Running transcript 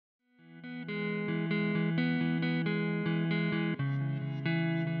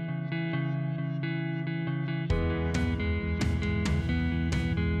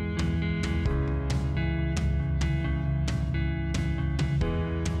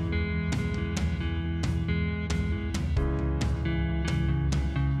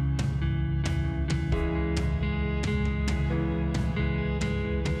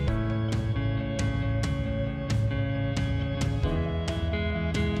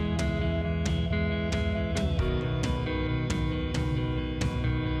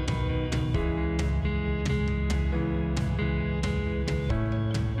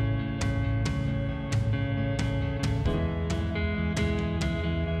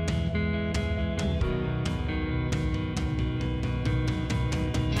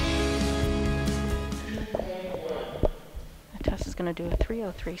going to do a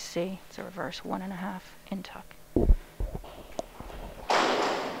 303C. It's a reverse 1.5 in tuck.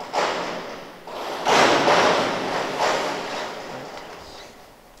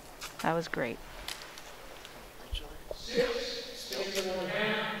 That was great. 6,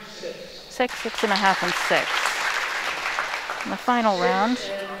 6.5, and 6. In the final round.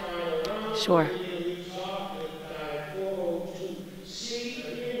 Sure.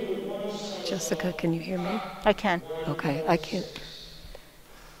 Jessica, can you hear me? I can. Okay, I can't.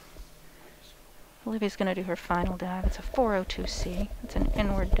 Olivia's going to do her final dive. It's a 402C. It's an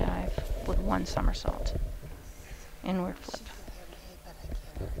inward dive with 1 somersault. Inward flip.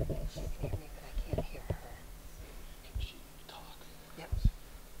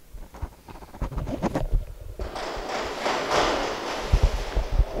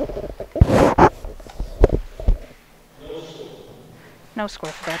 No score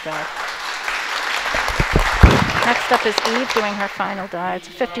for that dive. Next up is Eve doing her final dive. It's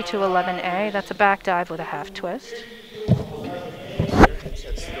a 5211A. That's a back dive with a half twist.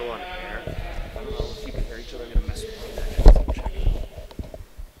 It's still on air. I don't know if you can hear each other. I'm going to mess with you. Check.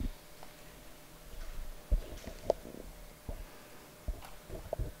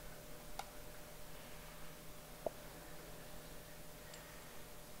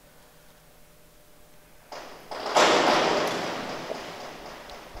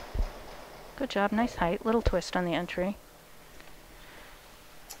 Good job, nice height. Little twist on the entry.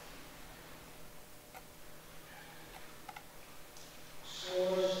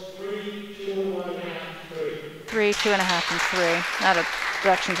 Scores 3, 2, 1.5, 3. 3, 2.5, and 3. Not a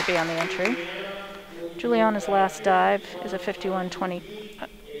direction to be on the entry. Juliana's last dive is a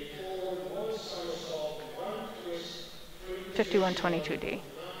 5122D.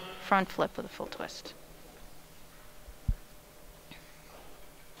 Front flip with a full twist.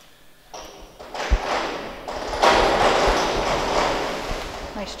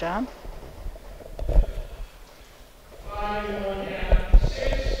 Nice job.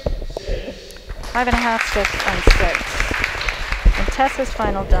 5.5, 6, 5.5, 6, and 6. And Tessa's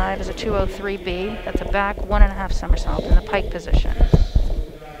final dive is a 203B. That's a back 1.5 somersault in the pike position.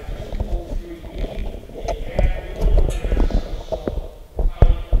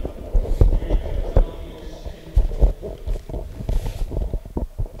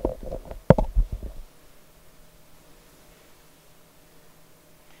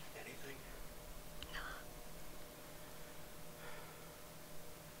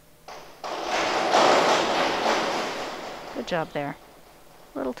 Good job there.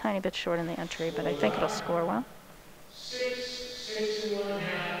 A little tiny bit short in the entry, but I think it'll score well. 6, 6 and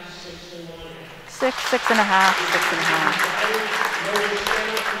 1.5, 6 and 1.5. 6, 6.5,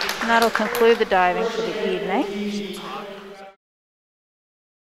 6.5. And that'll conclude the diving for the evening.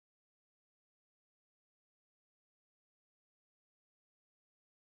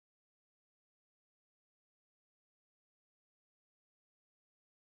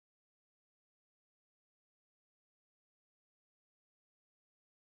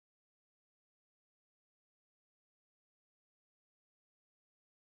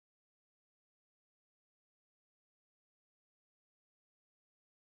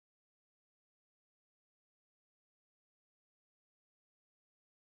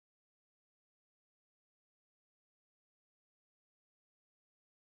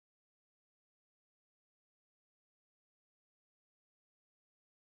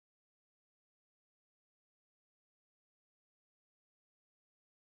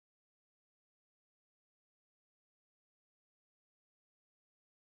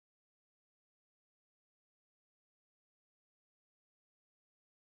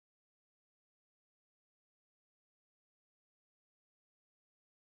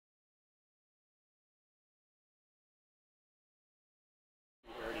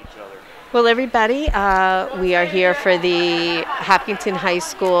 Well, everybody, we are here for the Hopkinton High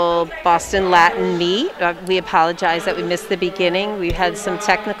School Boston Latin meet. We apologize that we missed the beginning. We had some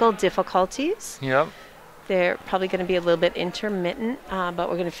technical difficulties. Yep. They're probably going to be a little bit intermittent, but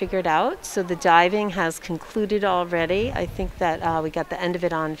we're going to figure it out. So the diving has concluded already. I think that we got the end of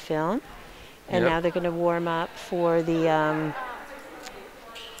it on film. And now they're going to warm up for the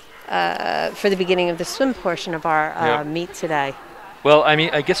beginning of the swim portion of our meet today. Well, I mean,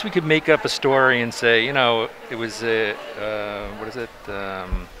 I guess we could make up a story and say, you know, it was a,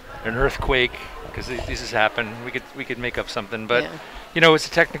 an earthquake, because this has happened. We could make up something, but you know, it's a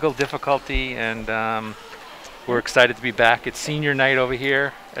technical difficulty, and we're excited to be back. It's senior night over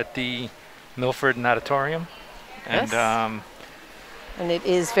here at the Milford Natatorium, and it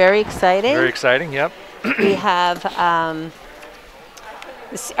is very exciting. Very exciting. Yep. We have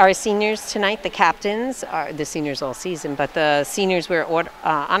Our seniors tonight, the captains, are the seniors all season, but the seniors we're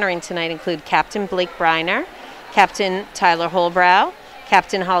honoring tonight include Captain Blake Briner, Captain Tyler Holbrow,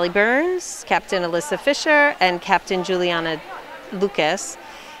 Captain Holly Burns, Captain Alyssa Fisher, and Captain Juliana Lucas.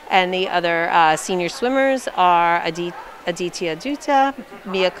 And the other senior swimmers are Aditya Dutta,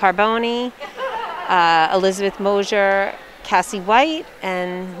 Mia Carboni, Elizabeth Mosier, Cassie White,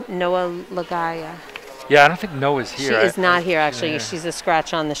 and Noah Lagaya. Yeah, I don't think Noah's here. She is not here, actually. Yeah. She's a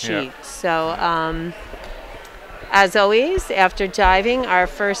scratch on the sheet. Yeah. So, as always, after diving, our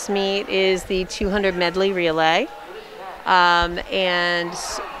first meet is the 200 medley relay. And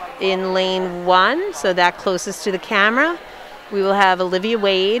in lane 1, so that closest to the camera, we will have Olivia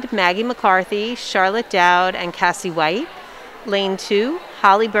Wade, Maggie McCarthy, Charlotte Dowd, and Cassie White. Lane 2,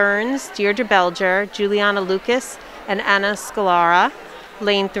 Holly Burns, Deirdre Belger, Juliana Lucas, and Anna Scalara.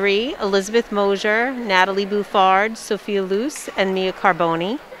 Lane 3, Elizabeth Mosier, Natalie Bouffard, Sophia Luce, and Mia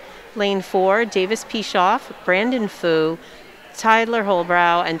Carboni. Lane 4, Davis Pishoff, Brandon Fu, Tyler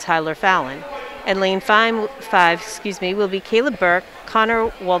Holbrow, and Tyler Fallon. And lane 5 will be Caleb Burke,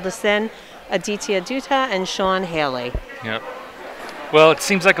 Connor Walderson, Aditya Dutta, and Sean Haley. Yep. Well, it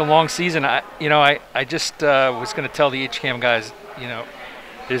seems like a long season. I just was going to tell the HCAM guys,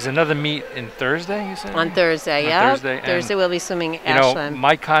 there's another meet in Thursday, you said? On Thursday, yeah. Thursday we'll be swimming Ashland.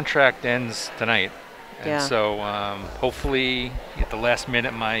 My contract ends tonight. And so hopefully at the last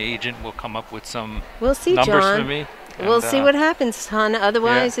minute my agent will come up with some numbers for me. We'll see what happens, hon.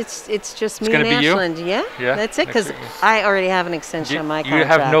 Otherwise, it's just me and Ashland. Yeah, that's it. Because I already have an extension on my contract. You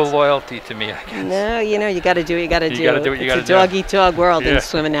have no loyalty to me, I guess. No, you got to do what you got to do. You got to do what you got to do. It's a dog-eat-dog world in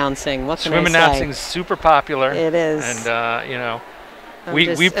swim announcing. What can I say? Swim announcing is super popular. It is. And,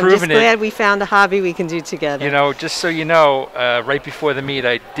 we've proven it. I'm just glad we found a hobby we can do together. Just so you know, right before the meet,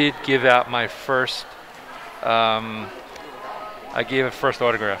 I did give out my first, I gave a first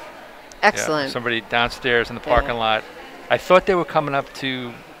autograph. Excellent. Yeah, somebody downstairs in the parking lot. I thought they were coming up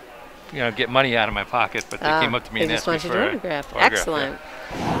to, get money out of my pocket, but they came up to me and asked me for an autograph. Excellent.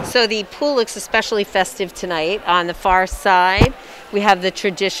 Yeah. So the pool looks especially festive tonight. On the far side, we have the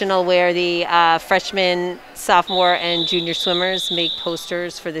traditional where the freshmen, sophomore, and junior swimmers make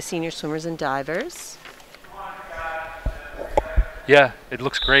posters for the senior swimmers and divers. Yeah, it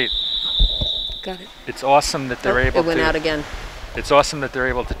looks great. Got it. It's awesome that they're able to. It went out again. It's awesome that they're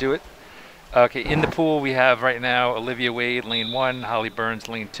able to do it. Okay, in the pool we have right now Olivia Wade, lane 1, Holly Burns,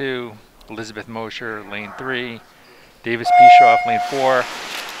 lane 2, Elizabeth Mosher, lane 3, Davis Pishoff, lane 4,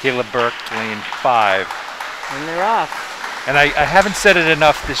 Caleb Burke, lane 5. And they're off. And I haven't said it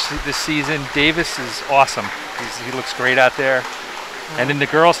enough this season. Davis is awesome. He looks great out there. And in the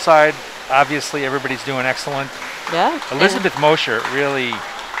girls' side, obviously everybody's doing excellent. Yeah. Elizabeth Mosher really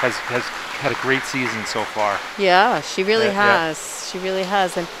has had a great season so far. Yeah, she really has. Yeah. She really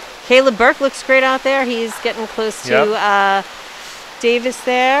has. And Caleb Burke looks great out there. He's getting close to Davis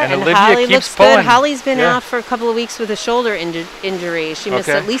there. And Holly looks pulling. good. Holly's been out for a couple of weeks with a shoulder injury. She missed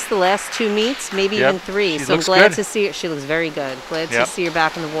at least the last 2 meets, maybe even 3. So I'm glad to see her. She looks very good. Glad to see her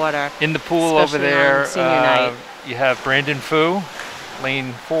back in the water. In the pool over there, senior night. You have Brandon Fu,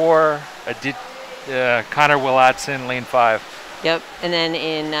 lane 4, Connor Willadson, lane 5. Yep. And then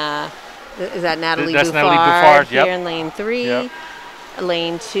in, is that Natalie That's Bouffard? Natalie Bouffard, here in lane 3. Yep.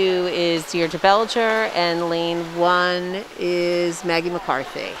 Lane 2 is Deirdre Belger, and lane 1 is Maggie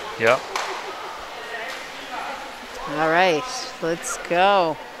McCarthy. Yep. All right, let's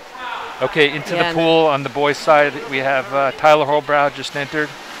go. Okay, into the pool on the boys' side, we have Tyler Holbrow just entered,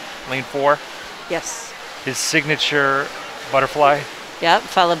 lane 4. Yes. His signature butterfly. Yep,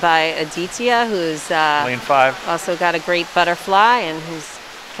 followed by Aditya, who's lane 5. Also got a great butterfly, and who's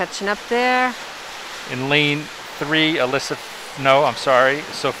catching up there. In lane 3,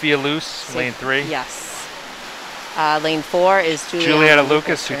 Sophia Luce, lane 3. Yes. Lane 4 is Juliana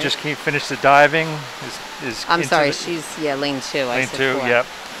Lucas, who just finished the diving. She's lane 2. Lane 2, yep.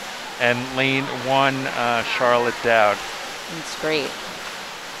 And lane 1, Charlotte Dowd. That's great.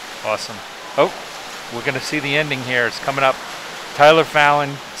 Awesome. Oh, we're going to see the ending here. It's coming up. Tyler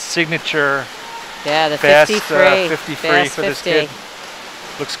Fallon, signature. Yeah, the fast 50 free for this kid.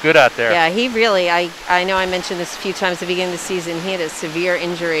 Looks good out there. Yeah, he really, I know I mentioned this a few times at the beginning of the season. He had a severe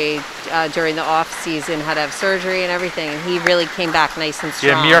injury during the off season, had to have surgery and everything, and he really came back nice and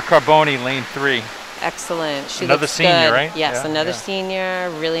strong. Yeah, Mia Carboni, lane 3. Excellent. She another looks senior, good. right? Yes, another senior.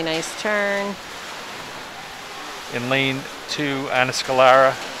 Really nice turn. In lane 2, Anna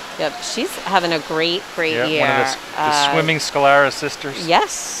Scalara. Yep, she's having a great year. One of the swimming Scalara sisters.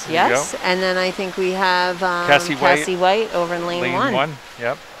 Yes. And then I think we have Cassie White over in lane 1.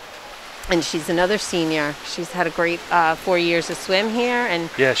 Yep. And she's another senior. She's had a great 4 years of swim here, and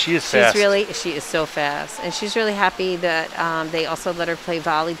Yeah, she is fast. she is so fast, and she's really happy that they also let her play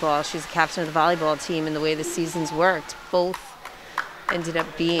volleyball. She's the captain of the volleyball team, and the way the seasons worked, both ended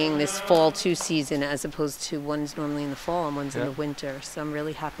up being this fall 2 season, as opposed to one's normally in the fall and one's in the winter. So I'm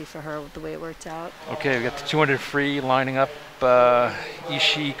really happy for her with the way it worked out. Okay, we got the 200 free lining up.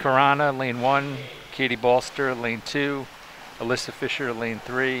 Ishi Karana, lane 1. Katie Balster, lane 2. Alyssa Fisher, lane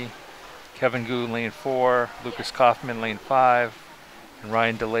 3. Kevin Gu, lane 4. Lucas Kaufman, lane 5. And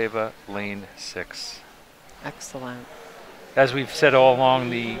Ryan DeLeva, lane 6. Excellent. As we've said all along,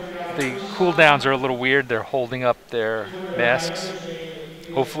 the cool downs are a little weird. They're holding up their masks.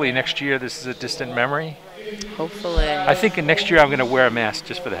 Hopefully next year this is a distant memory. Hopefully. I think next year I'm going to wear a mask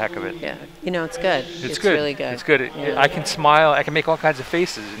just for the heck of it. Yeah. You know, it's good. It's good. Really good. It's good. I can smile. I can make all kinds of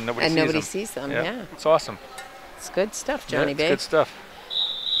faces and nobody sees them. Yeah. It's awesome. It's good stuff, Johnny It's babe. good stuff.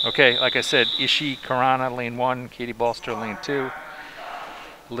 Okay, like I said, Ishi Karana, lane 1. Katie Balster, lane 2.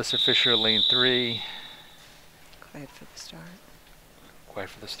 Alyssa Fisher, lane 3. Quiet for the start. Quiet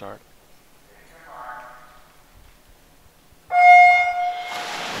for the start.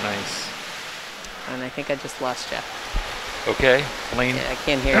 Nice. And I think I just lost you. Okay, lane Yeah, I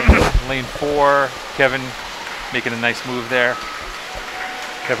can't hear you. lane 4. Kevin making a nice move there.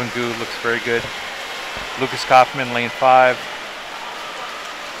 Kevin Gu looks very good. Lucas Kaufman, lane 5.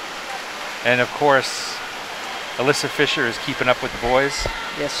 And of course, Alyssa Fisher is keeping up with the boys.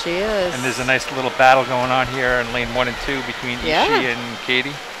 Yes, she is. And there's a nice little battle going on here in lane 1 and 2 between Ishi and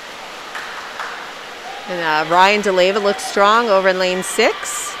Katie. And Ryan DeLeva looks strong over in lane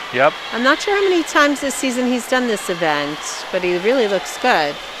 6. Yep. I'm not sure how many times this season he's done this event, but he really looks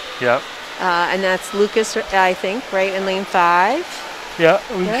good. Yep. And that's Lucas, I think, right in lane 5. Yeah,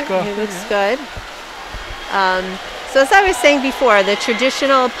 He looks good. So as I was saying before, the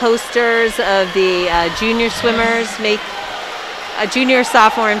traditional posters of the junior swimmers make junior,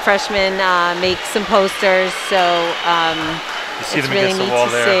 sophomore, and freshman make some posters. So you see it's them really against the neat wall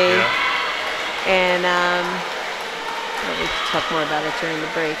to there. see. Yeah. And we can talk more about it during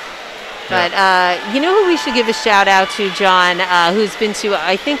the break. But you know who we should give a shout out to, John, who's been to,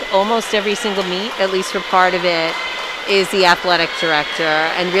 I think, almost every single meet, at least for part of it, is the athletic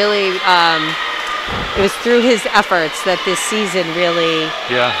director. And really, it was through his efforts that this season really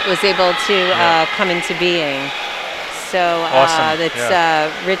was able to come into being. So awesome.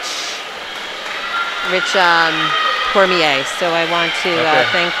 that's Rich Cormier. So I want to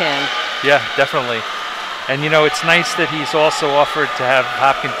thank him. Yeah, definitely. And you know, it's nice that he's also offered to have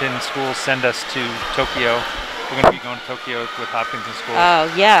Hopkinton School send us to Tokyo. We're going to be going to Tokyo with Hopkinton School. Oh,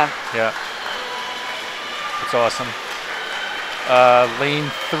 yeah. Yeah. It's awesome. Lane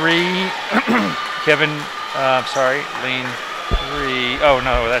 3, Kevin, sorry, lane 3. Oh,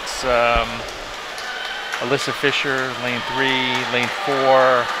 no, that's Alyssa Fisher, lane 3, lane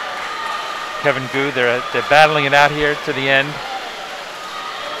 4, Kevin Gu. They're battling it out here to the end.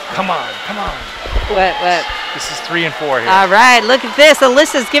 Come on, come on. What? This is 3 and 4 here. All right, look at this.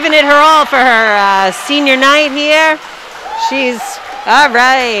 Alyssa's giving it her all for her senior night here. She's, all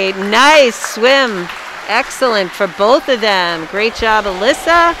right, nice swim. Excellent for both of them. Great job,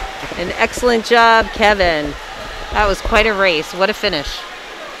 Alyssa, and excellent job, Kevin. That was quite a race. What a finish.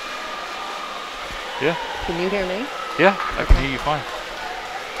 Yeah. Can you hear me? Yeah, I can hear you fine.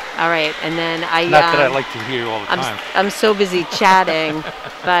 All right, and then I... Not that I like to hear you all the time. I'm so busy chatting,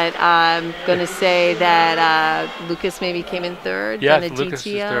 but I'm going to say that Lucas maybe came in third. Yeah, then Lucas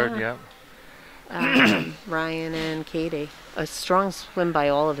is third, yeah. Ryan and Katie. A strong swim by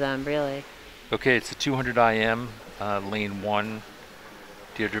all of them, really. Okay, it's a 200 IM, lane 1,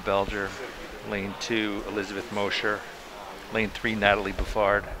 Deirdre Belger, lane 2, Elizabeth Mosher, lane 3, Natalie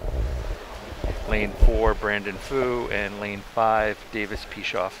Buffard, lane 4, Brandon Fu, and lane 5, Davis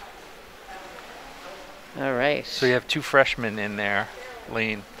Pishoff. All right. So you have 2 freshmen in there,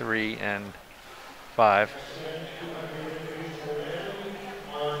 lane 3 and 5.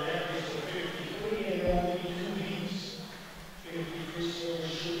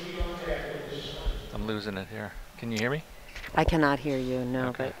 I'm losing it here. Can you hear me? I cannot hear you, no,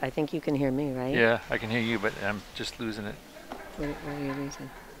 Okay. but I think you can hear me, right? Yeah, I can hear you, but I'm just losing it. What are you losing?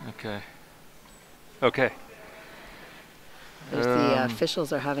 Okay. Okay. The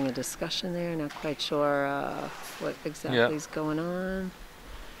officials are having a discussion there, not quite sure what exactly is going on.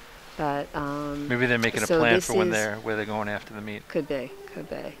 But maybe they're making a so plan this for when is- where they're going after the meet. Could be.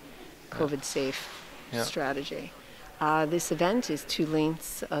 COVID safe Yeah. strategy. This event is 2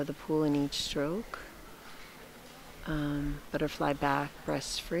 lengths of the pool in each stroke. Butterfly back,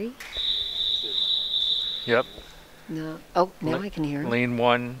 breast free. Yep. No. Oh, now I can hear him. Lane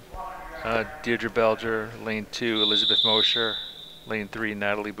 1, Deirdre Belger, lane 2, Elizabeth Mosher, lane 3,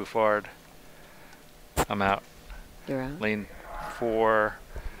 Natalie Buffard. I'm out. You're out. Lane 4,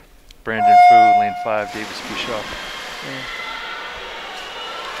 Brandon Fu, lane 5, Davis Bischoff. Yeah.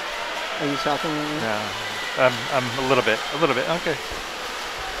 Are you talking? No, I'm a little bit. Okay.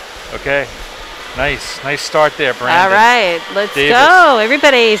 Okay. Nice start there, Brandon. All right, let's Davis. go.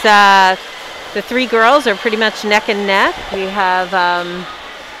 Everybody's, the 3 girls are pretty much neck and neck. We have,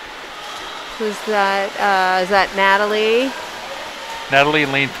 who's that? Is that Natalie? Natalie,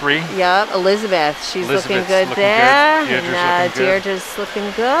 lane 3. Yep, Elizabeth. She's looking Elizabeth's good looking there. good. Deirdre's And looking good. Deirdre's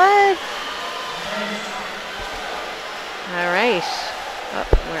looking good. All right. Oh,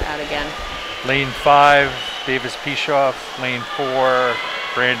 we're out again. Lane 5, Davis Bischoff. Lane 4,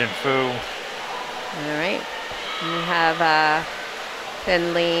 Brandon Fu. All right. And we have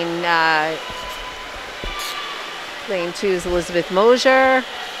then lane 2 is Elizabeth Mosher,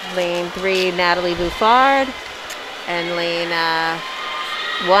 lane 3 Natalie Buffard, and lane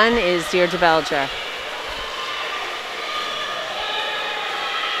 1 is Deirdre Belger.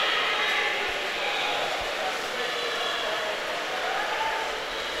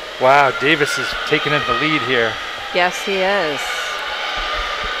 Wow, Davis is taking in the lead here. Yes, he is.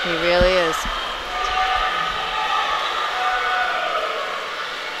 He really is.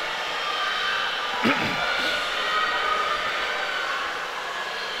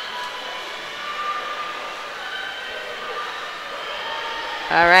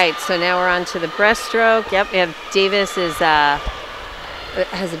 All right, so now we're on to the breaststroke. Yep, we have Davis has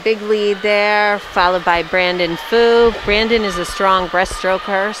a big lead there, followed by Brandon Fu. Brandon is a strong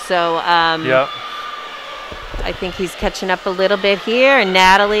breaststroker, so Yep. I think he's catching up a little bit here. And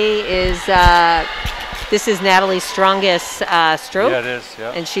Natalie is, this is Natalie's strongest stroke. Yeah, it is.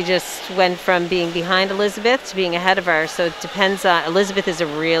 Yeah. And she just went from being behind Elizabeth to being ahead of her. So it depends on, Elizabeth is a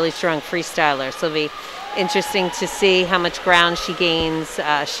really strong freestyler. So it'll be interesting to see how much ground she gains,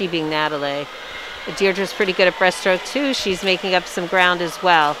 she being Natalie. Deirdre's pretty good at breaststroke too. She's making up some ground as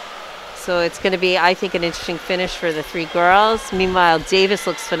well. So it's going to be, I think, an interesting finish for the 3 girls. Meanwhile, Davis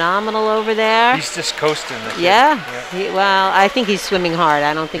looks phenomenal over there. He's just coasting. Yeah. Well, I think he's swimming hard.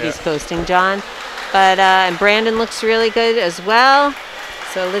 I don't think he's coasting, John. But and Brandon looks really good as well.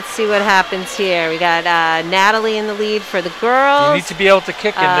 So let's see what happens here. We got Natalie in the lead for the girls. You need to be able to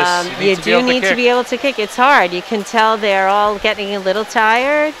kick in this. You do need to be able to kick. It's hard. You can tell they're all getting a little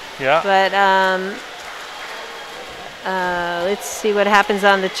tired. Yeah. But let's see what happens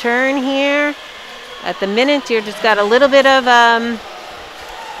on the turn here. At the minute, Deirdre's got a little bit of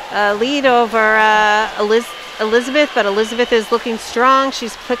a lead over Elizabeth, but Elizabeth is looking strong.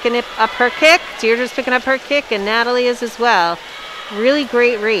 She's picking up her kick. Deirdre's picking up her kick, and Natalie is as well. Really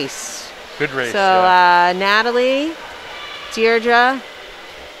great race. Good race. So Natalie, Deirdre,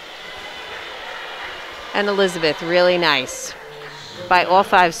 and Elizabeth, really nice. By all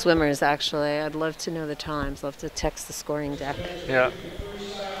 5 swimmers, actually. I'd love to know the times. Love to text the scoring deck. Yeah.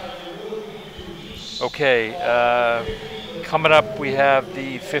 Okay. Coming up, we have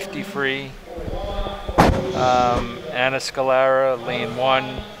the 50 free. Anna Scalara, lane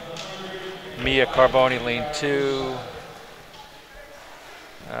 1. Mia Carboni, lane 2.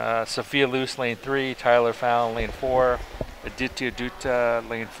 Sophia Luce, lane 3. Tyler Fallon, lane 4. Aditya Dutta,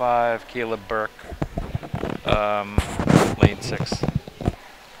 lane 5. Caleb Burke, lane 6.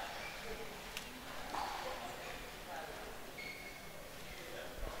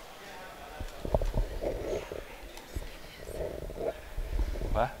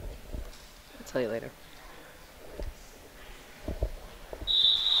 What? I'll tell you later.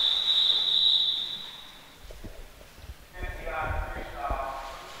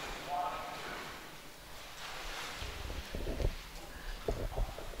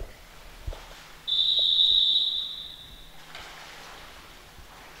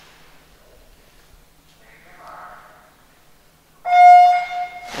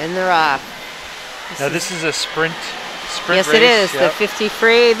 And they're off. Now this is a sprint Yes, race. it is. Yep. The 50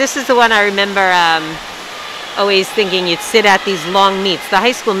 free. This is the one I remember always thinking you'd sit at these long meets. The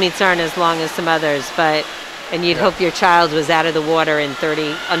high school meets aren't as long as some others, and you'd hope your child was out of the water in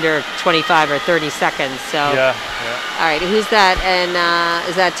under 25 or 30 seconds. So. Yeah. All right, who's that? And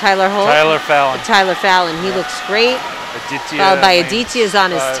is that Tyler Holt? Tyler Fallon. Tyler Fallon. He looks great. Aditya. Followed by Aditya is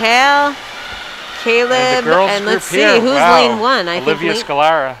on his tail. Caleb, and let's see who's lane 1. Olivia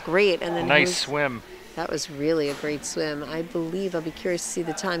Scalara. Great, and then nice swim. That was really a great swim. I believe I'll be curious to see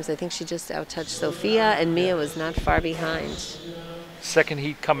the times. I think she just outtouched Sophia, and Mia was not far behind. Second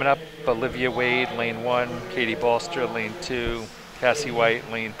heat coming up: Olivia Wade, lane 1. Katie Balster, lane 2. Cassie White,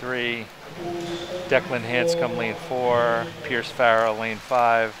 lane 3. Declan Hanscom, lane 4. Pierce Farrell, lane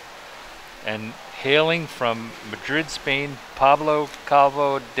 5. And hailing from Madrid, Spain, Pablo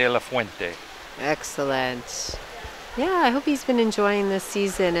Calvo de la Fuente. Excellent. Yeah, I hope he's been enjoying this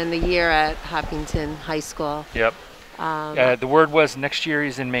season and the year at Hopkinton High School. Yep. The word was next year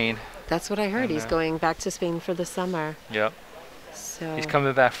he's in Maine. That's what I heard. And, He's going back to Spain for the summer. Yep. So He's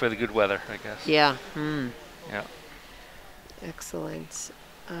coming back for the good weather, I guess. Yeah. Yeah. Excellent.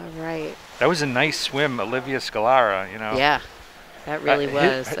 All right. That was a nice swim, Olivia Scalara, you know. Yeah, that really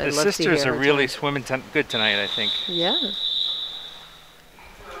was. The I'd love to sisters hear are her really too. swimming good tonight, I think. Yeah.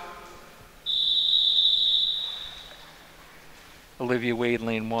 Olivia Wade,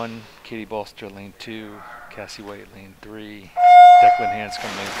 lane 1. Katie Bolster, lane 2. Cassie White, lane 3. Declan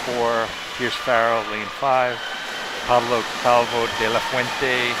Hanscom, lane 4. Pierce Farrell, lane 5. Pablo Calvo de la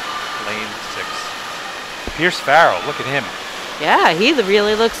Fuente, lane 6. Pierce Farrell, look at him. Yeah, he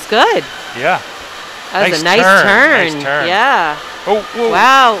really looks good. Yeah. That was Nice a nice turn. Nice turn. Yeah. Oh, whoa.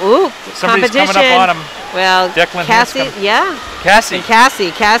 Wow. Ooh, Somebody's competition. coming up on him. Well, Declan Cassie, Hanscom. yeah. Cassie. And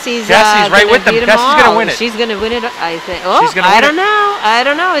Cassie's right gonna with them. beat 'em Cassie's gonna all. win it. She's gonna win it, I think. Oh, She's gonna I win don't it. know. I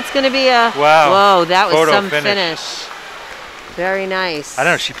don't know. It's gonna be a Wow. Whoa, that was Photo some finish. Very nice. I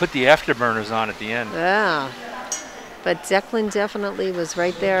don't know. She put the afterburners on at the end. Yeah. But Declan definitely was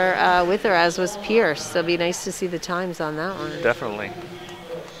right there with her, as was Pierce. So it'll be nice to see the times on that one. Definitely.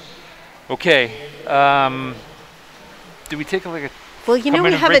 Okay. Do we take like a Well, you know, come we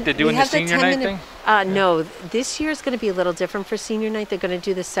in and have break? it. They're doing we the have senior the night 10-minute. No, this year is going to be a little different for senior night. They're going to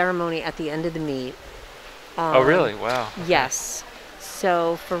do the ceremony at the end of the meet. Oh, really? Wow. Yes.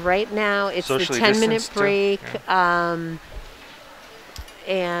 So for right now, it's Socially the 10-minute distanced, too? break. Yeah.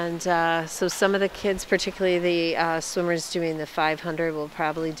 And so some of the kids, particularly the swimmers doing the 500, will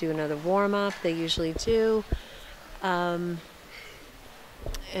probably do another warm-up. They usually do. Let's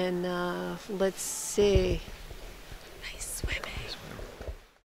see. Nice swimming.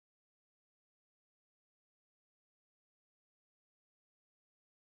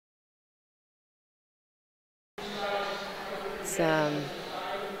 It's,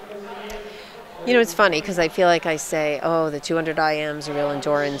 you know, it's funny because I feel like I say, oh, the 200 IM is a real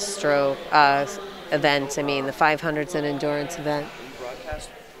endurance stroke event. I mean, the 500's an endurance event. Are you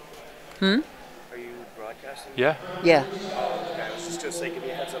broadcasting? Are you broadcasting? Yeah. Yeah. Okay, I was just going to say, give me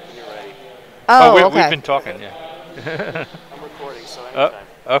a heads up when you're ready. Oh, we, okay. We've been talking, yeah. I'm recording, so anytime.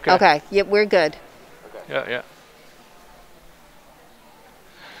 Okay. Okay. Yep, we're good. Yeah, yeah.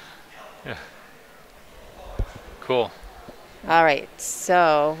 Yeah. Cool. All right.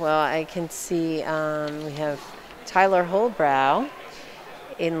 So, well, I can see we have Tyler Holbrow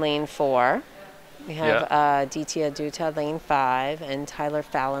in lane 4. We have Ditya Dutta lane 5 and Tyler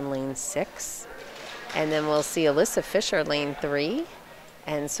Fallon lane 6. And then we'll see Alyssa Fisher lane 3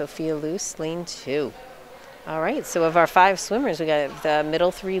 and Sophia Luce lane 2. All right. So of our 5 swimmers, we got the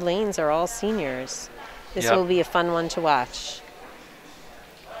middle 3 lanes are all seniors. This Yep. will be a fun one to watch.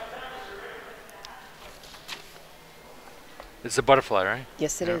 It's a butterfly, right?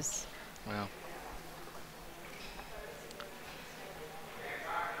 Yes, it Yeah. is. Wow.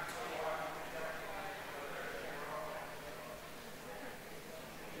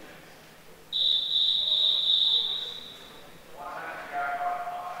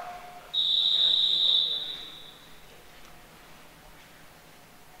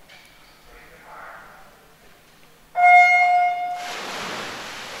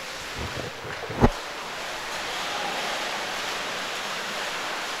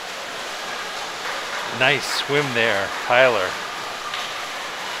 Nice swim there, Tyler.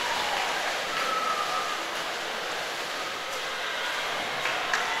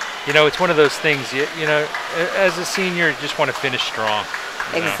 You know, it's one of those things, you know, as a senior, you just want to finish strong.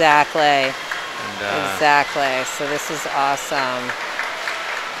 You know? Exactly. And, Exactly. So this is awesome.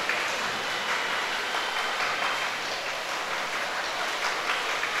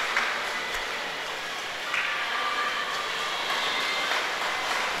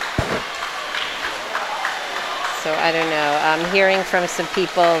 So I don't know. I'm hearing from some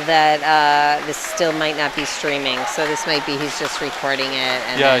people that this still might not be streaming. So this might be he's just recording it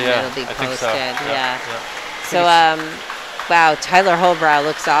and then it'll be I posted. think so. Yeah. So wow, Tyler Holbrow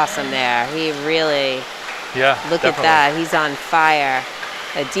looks awesome there. He really look definitely. at that. He's on fire.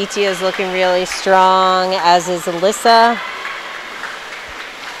 Aditya is looking really strong, as is Alyssa.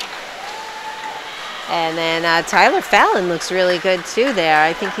 And then Tyler Fallon looks really good too there.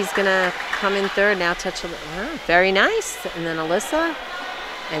 I think he's gonna come in third now. Touch a little. Very nice. And then Alyssa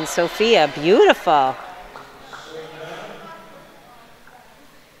and Sophia, beautiful.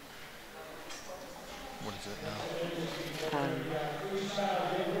 What is it now?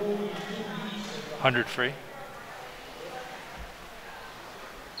 100 free.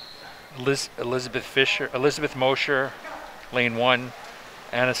 Elizabeth Mosher, lane 1.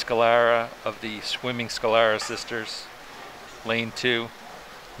 Anna Scalara of the Swimming Scalara Sisters, lane 2.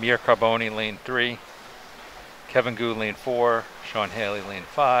 Mia Carboni, lane 3. Kevin Gu, lane 4. Sean Haley, lane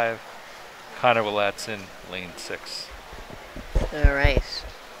 5. Connor Willatson, lane 6. All right.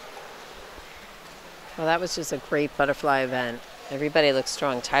 Well, that was just a great butterfly event. Everybody looked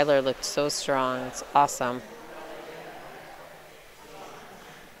strong. Tyler looked so strong. It's awesome.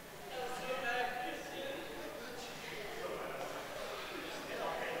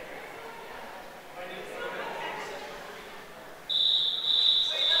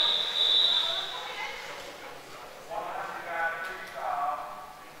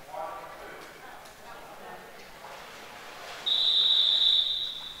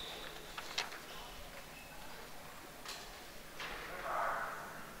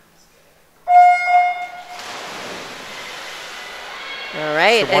 All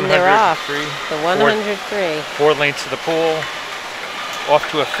right, So and they're off. 103. The 103. 4 lanes to the pool. Off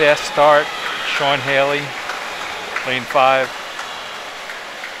to a fast start. Sean Haley, lane 5.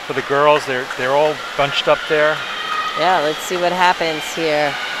 For the girls, they're all bunched up there. Yeah, let's see what happens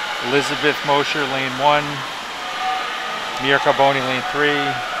here. Elizabeth Mosher, lane 1. Mia Carboni, lane 3.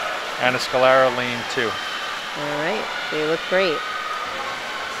 Anna Scalara, lane 2. All right, they look great.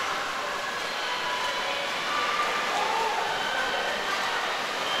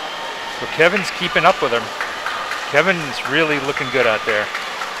 So Kevin's keeping up with him. Kevin's really looking good out there.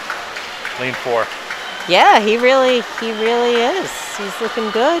 Lane 4. Yeah, he really is. He's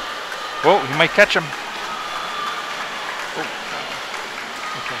looking good. Whoa, he might catch him. Oh.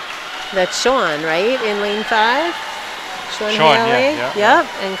 Okay. That's Sean, right, in lane 5? Sean yeah, Haley? yeah. Yep,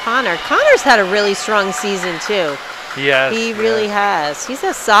 and Connor. Connor's had a really strong season, too. He has. He really has. He's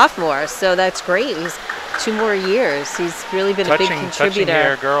a sophomore, so that's great. He's 2 more years. He's really been a big Touching contributor.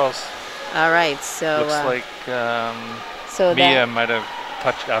 here, girls. All right, so Looks like so Mia might have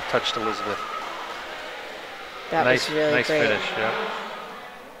out-touched Elizabeth. that nice, was really nice great. finish. Yeah.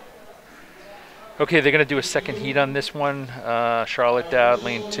 Okay, they're going to do a second heat on this one. Charlotte Dowd,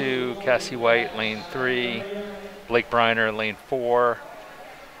 lane 2. Cassie White, lane 3. Blake Briner, lane 4.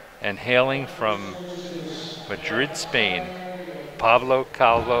 And hailing from Madrid, Spain, Pablo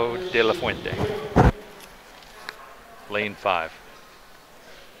Calvo de la Fuente, lane 5.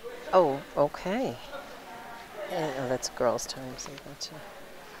 Oh, okay. Oh, that's girls' time, so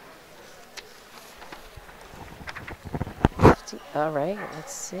gotcha. All right,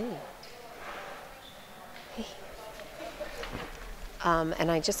 let's see. Hey.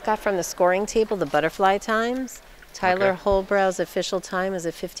 And I just got from the scoring table the butterfly times. Tyler Holbrow's official time is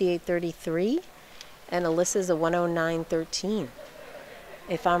a 58:33, and Alyssa's a 109:13.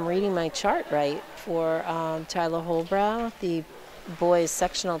 If I'm reading my chart right, for Tyler Holbrow, the boys'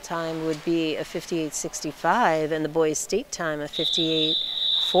 sectional time would be a 58:65, and the boys' state time a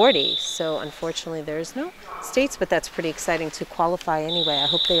 58:40. So unfortunately, there's no states, but that's pretty exciting to qualify anyway. I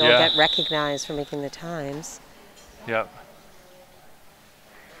hope they all get recognized for making the times. Yep.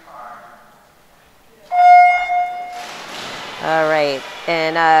 All right,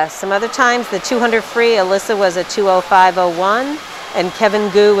 and some other times, the 200 free, Alyssa was a 2:05:01, and Kevin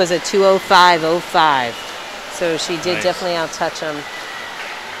Gu was a 2:05:05. So she did definitely out-touch him.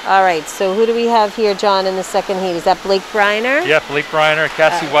 All right, so who do we have here, John, in the second heat? Is that Blake Briner? Yeah, Blake Briner,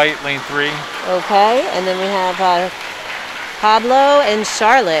 Cassie White, lane 3. Okay, and then we have Pablo and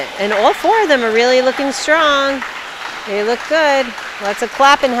Charlotte, and all 4 of them are really looking strong. They look good. Lots of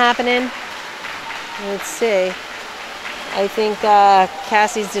clapping happening. Let's see. I think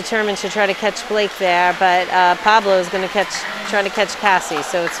Cassie's determined to try to catch Blake there, but Pablo is going to try to catch Cassie,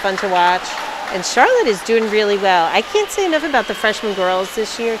 so it's fun to watch. And Charlotte is doing really well. I can't say enough about the freshman girls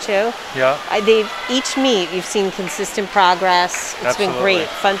this year, too. Yeah. They each meet, you've seen consistent progress. It's been great,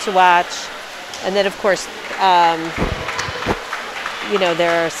 fun to watch. And then, of course, you know,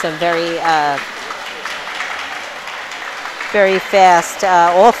 there are some very fast.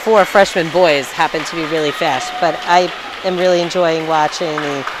 All 4 freshman boys happen to be really fast, but I am really enjoying watching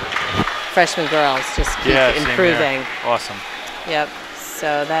the freshman girls just keep improving. Awesome. Yep.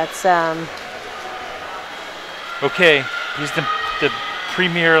 So that's okay. Here's the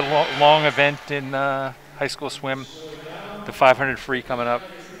premier long event in high school swim. The 500 free coming up.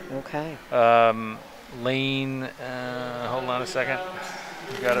 okay. Lane, hold on a second.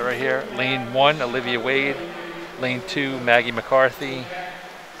 We got it right here. Lane 1, Olivia Wade. Lane 2, Maggie McCarthy.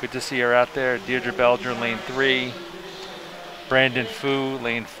 Good to see her out there. Deirdre Belger, lane 3. Brandon Fu,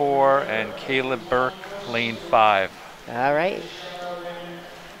 lane 4. And Caleb Burke, lane 5. All right.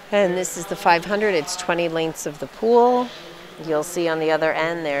 And this is the 500. It's 20 lengths of the pool. you'll see on the other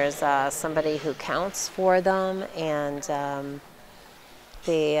end there's somebody who counts for them, and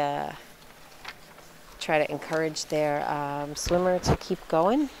they try to encourage their swimmer to keep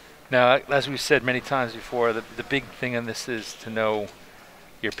going. Now, as we've said many times before, the big thing in this is to know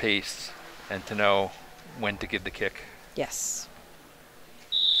your pace and to know when to give the kick. Yes.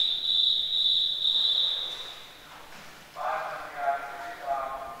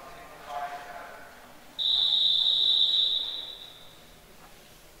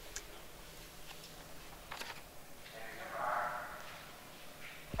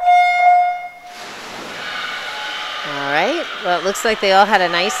 All right. Well, it looks like they all had a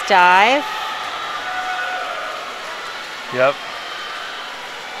nice dive. Yep.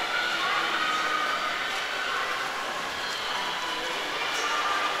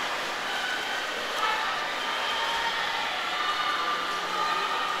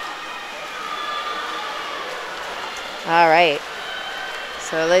 All right.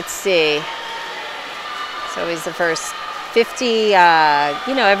 So let's see. It's always the first 50,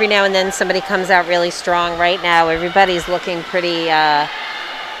 you know, every now and then somebody comes out really strong. Right now, everybody's looking pretty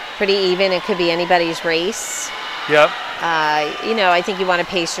even. It could be anybody's race. Yep. You know, I think you want to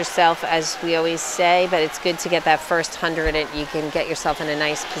pace yourself, as we always say, but it's good to get that first 100 and you can get yourself in a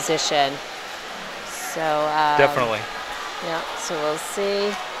nice position. So Definitely. yeah, so we'll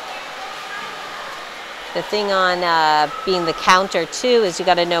see. The thing on being the counter too is you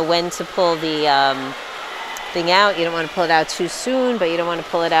got to know when to pull the thing out. You don't want to pull it out too soon, but you don't want to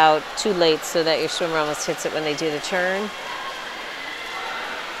pull it out too late so that your swimmer almost hits it when they do the turn.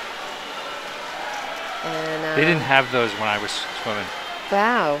 And, They didn't have those when I was swimming.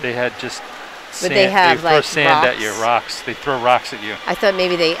 wow. They had just sand. they have, throw like, sand at rocks? you, rocks. They throw rocks at you. I thought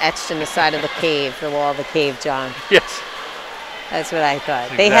maybe they etched in the side of the cave, the wall of the cave, John. Yes. That's what I thought.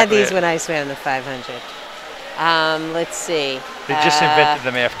 That's They had exactly these it. when I swam the 500. Let's see. They just invented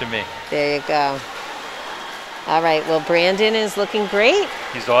them after me. There you go. All right. Well, Brandon is looking great.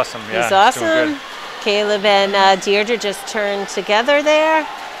 He's awesome. Yeah. He's doing awesome. good. Caleb and Deirdre just turned together there.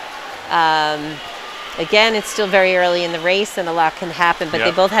 Again, it's still very early in the race and a lot can happen, but they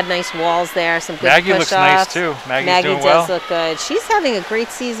Yep. both had nice walls there, some good Maggie looks nice push-offs. too. Maggie's Maggie doing does well. look good. She's having a great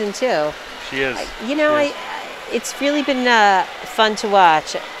season too. She is. You know, She is. it's really been fun to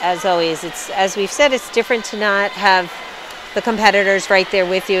watch. As always, it's, as we've said, it's different to not have the competitors right there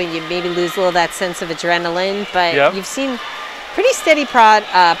with you, and you maybe lose a little of that sense of adrenaline. But Yep. you've seen pretty steady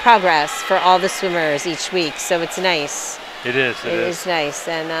progress for all the swimmers each week, so it's nice. It is. It is nice.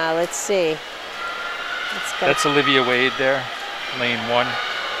 And let's see. Let's go. That's Olivia Wade there, lane 1.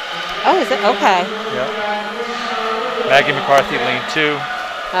 Oh, is it? Okay. Yep. Maggie McCarthy, lane 2.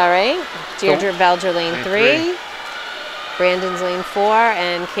 All right. Deirdre Belger, lane lane 3. Brandon's lane 4,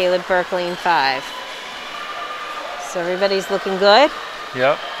 and Caleb Burke, lane 5. So everybody's looking good.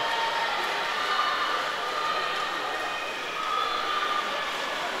 Yep.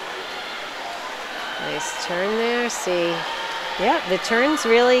 Nice turn there. See, yeah, the turns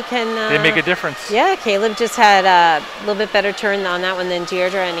really can. They make a difference. Yeah, Caleb just had a little bit better turn on that one than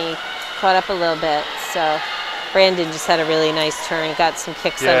Deirdre, and he caught up a little bit. So Brandon just had a really nice turn, got some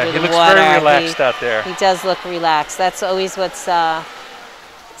kicks Yeah, under he the looks water. very relaxed out there. He does look relaxed. That's always what's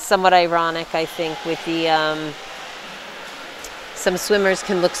somewhat ironic, I think, with the. Some swimmers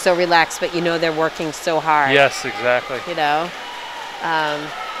can look so relaxed, but you know they're working so hard. Yes, exactly. You know.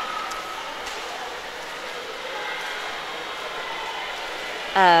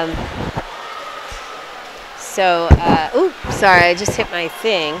 Oops, sorry, I just hit my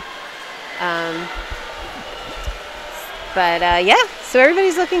thing. Yeah, so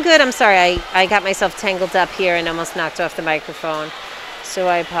everybody's looking good. I'm sorry, I got myself tangled up here and almost knocked off the microphone. So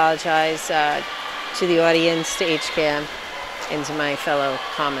I apologize to the audience, to HCAM, and to my fellow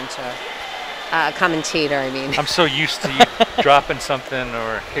commentator, I mean. I'm so used to you dropping something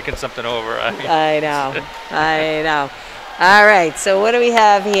or kicking something over. I know, I know. All right, so what do we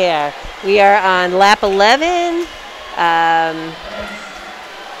have here? We are on lap 11.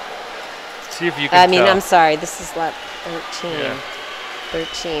 See if you can tell. I'm sorry, this is lap 13. Yeah.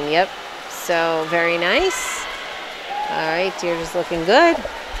 13, yep. So very nice. All right, Deirdre's looking good.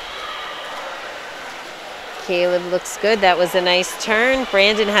 Caleb looks good. That was a nice turn.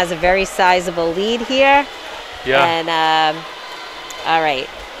 Brandon has a very sizable lead here. Yeah. And all right,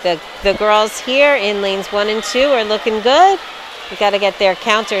 the girls here in lanes 1 and 2 are looking good. We got to get their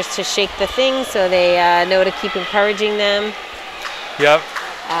counters to shake the thing so they know to keep encouraging them. Yep.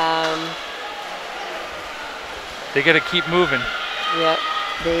 They got to keep moving. Yep,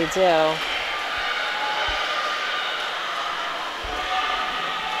 they do.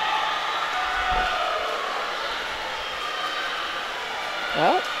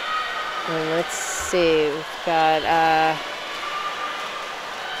 Oh, and let's see. We've got,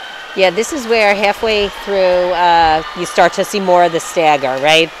 yeah, this is where halfway through you start to see more of the stagger,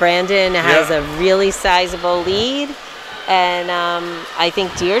 right? Brandon has a really sizable lead. And I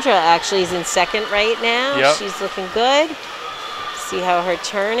think Deirdre actually is in second right now. Yep. She's looking good. See how her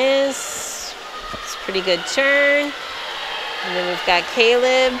turn is. It's a pretty good turn. And then we've got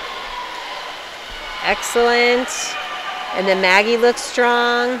Caleb. Excellent. And then Maggie looks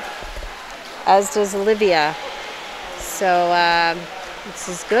strong, as does Olivia. So this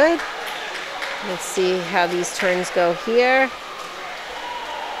is good. Let's see how these turns go here.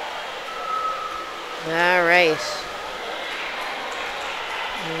 All right.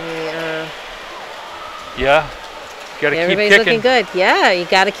 Yeah. Gotta keep Everybody's kicking. looking good. Yeah, you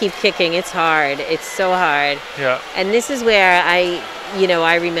got to keep kicking. It's hard. It's so hard. Yeah. And this is where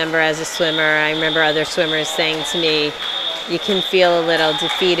I remember as a swimmer, I remember other swimmers saying to me, you can feel a little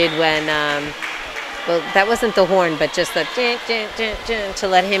defeated when, well, that wasn't the horn, but just the to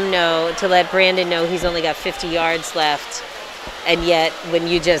let him know, to let Brandon know he's only got 50 yards left. And yet, when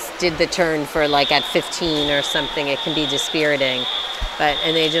you just did the turn for like at 15 or something, it can be dispiriting.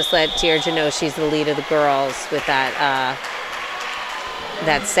 And they just let Deirdre know she's the lead of the girls with that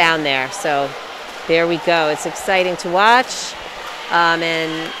that sound there. So there we go. It's exciting to watch.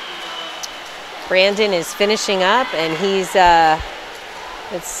 And Brandon is finishing up, and he's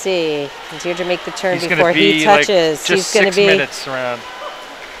let's see. Deirdre make the turn before he touches. Like just 6 minutes around.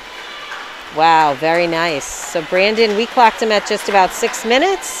 Wow, very nice. So Brandon, we clocked him at just about 6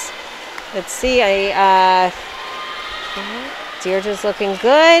 minutes. Let's see. Deirdre's looking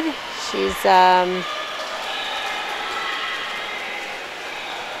good. She's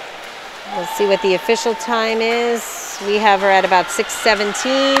let's see what the official time is. We have her at about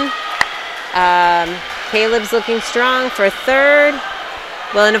 6:17. Caleb's looking strong for third.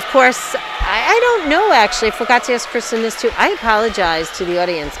 Well, and of course, I don't know actually. I forgot to ask Kristen this too. I apologize to the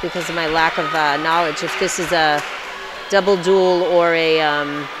audience because of my lack of knowledge if this is a double duel or a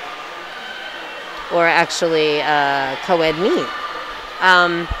or actually co-ed meet.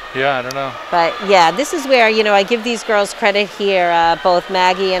 Yeah, I don't know. But yeah, this is where, I give these girls credit here, both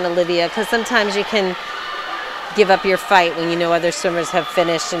Maggie and Olivia, because sometimes you can give up your fight when you know other swimmers have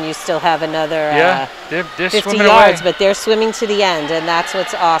finished and you still have another they're 50 yards, but they're swimming to the end, and that's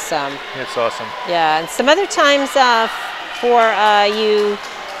what's awesome. It's awesome. Yeah, and some other times for you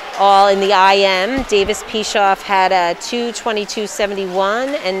all in the IM, Davis Pishoff had a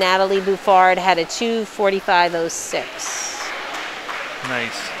 2:22.71 and Natalie Buffard had a 2:45.06.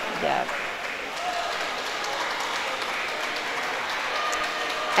 Nice. Yeah.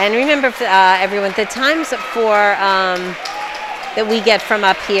 And remember, everyone, the times for that we get from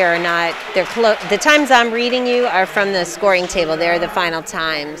up here are not, the times I'm reading you are from the scoring table. They're the final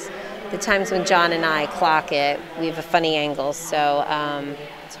times. The times when John and I clock it, we have a funny angle, so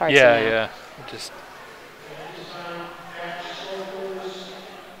it's hard to know. Yeah. Just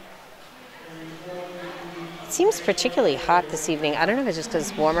it seems particularly hot this evening. I don't know if it's just because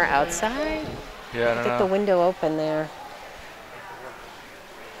it's warmer outside. Yeah, I don't Get know. the window open there.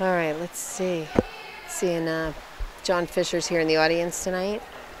 All right, let's see. Seeing John Fisher's here in the audience tonight.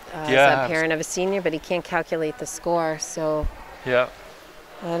 He's a parent of a senior, but he can't calculate the score, so Yeah.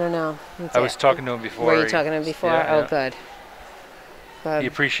 I don't know. I was talking to him before. Were you talking to him before? Yeah, oh, yeah. good. He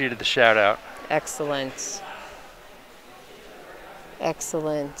appreciated the shout out. Excellent.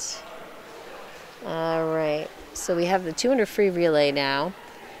 Excellent. All right. So we have the 200 free relay now.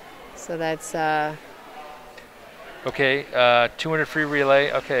 So that's Okay, 200 free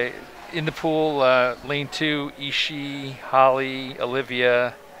relay. Okay, in the pool, lane 2, Ishi, Holly,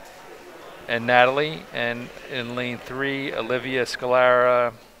 Olivia, and Natalie. And in lane 3, Olivia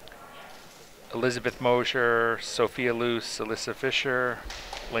Scalara, Elizabeth Mosher, Sophia Luce, Alyssa Fisher.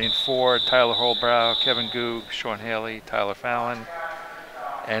 Lane 4, Tyler Holbrow, Kevin Goog, Sean Haley, Tyler Fallon.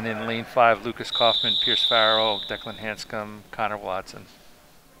 And in lane 5, Lucas Kaufman, Pierce Farrell, Declan Hanscom, Connor Watson.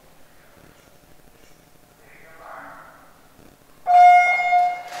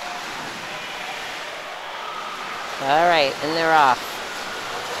 all right, and they're off.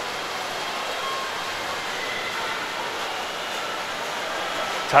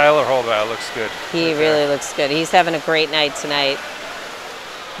 Tyler Holbrow looks good. He really looks good. He's having a great night tonight.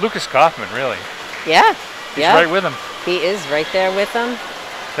 Lucas Kaufman, really. Yeah. He's yeah. right with him. He is right there with them.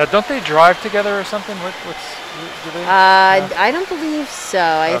 Now, don't they drive together or something? Do they? I don't believe so.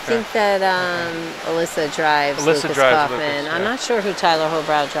 I Okay. think that Alyssa drives Alyssa Lucas drives Kaufman. Lucas, I'm yeah. not sure who Tyler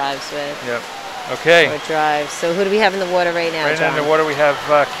Holbrow drives with. Yep. Okay. Or drives. So who do we have in the water right now, Right John? in the water, we have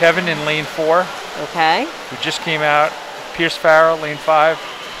Kevin in lane 4, Okay. who just came out Pierce Farrell, lane 5.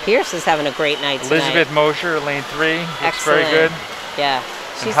 Pierce is having a great night tonight. Elizabeth Mosher, lane 3. Looks Excellent. very good. Yeah.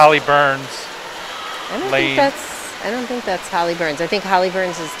 And Holly Burns, I don't think that's Holly Burns. I think Holly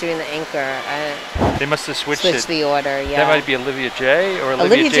Burns is doing the anchor. They must have switched the order, yeah. That might be Olivia J. or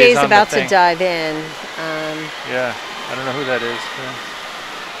Olivia J J is on about the thing. to dive in. Yeah, I don't know who that is.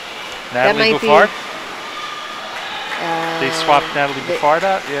 That Natalie might Buffard? be. They swapped Natalie Buffard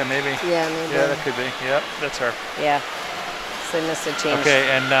out? Yeah, maybe. Yeah, maybe. Yeah, that could be. Yep, that's her. Yeah. So they must have changed. Okay,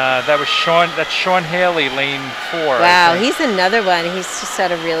 and that was that's Sean Haley, lane 4. Wow, he's another one. He's just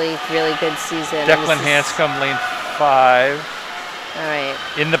had a really, really good season. Declan Hanscom, lane 5. All right.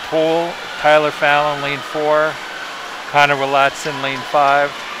 In the pool, Tyler Fallon, lane 4. Connor Willatson, lane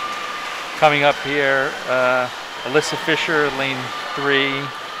 5. Coming up here, Alyssa Fisher, lane 3.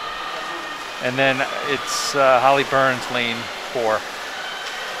 And then it's Holly Burns, lane 4.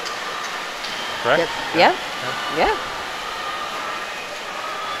 Correct? Yep. Yeah.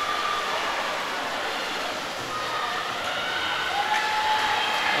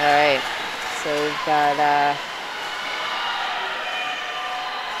 All right. So we've got.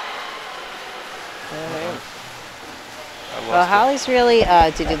 All right. Well, Holly's really.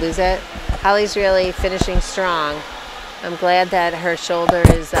 Did you lose it? Holly's really finishing strong. I'm glad that her shoulder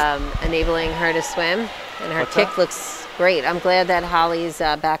is enabling her to swim, and her kick looks great. I'm glad that Holly's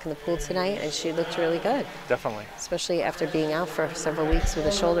back in the pool tonight, and she looked really good. Definitely. Especially after being out for several weeks with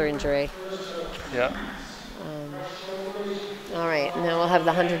a shoulder injury. Yeah. All right, and then we'll have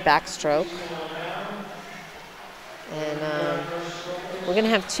the 100 backstroke. And we're going to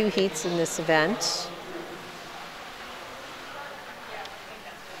have 2 heats in this event.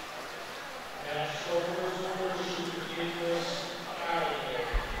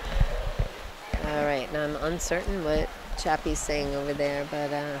 All right, now I'm uncertain what Chappie's saying over there, but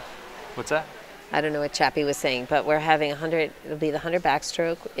What's that? I don't know what Chappie was saying, but we're having 100, it'll be the 100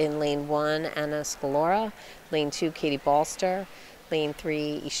 backstroke in lane 1, Anna Scalora, lane 2, Katie Balster, lane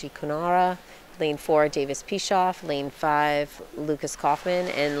 3, Ishi Kunara, lane 4, Davis Pishoff, lane 5, Lucas Kaufman,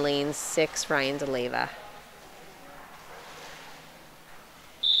 and lane 6, Ryan DeLeva.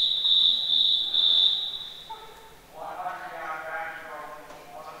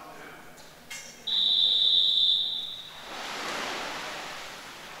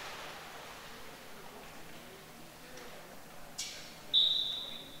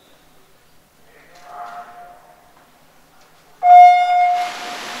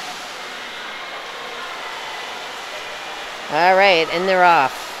 All right, and they're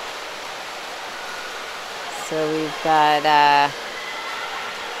off. So we've got,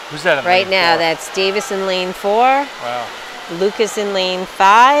 Who's that in right lane now, 4? that's Davis in lane 4, Wow. Lucas in lane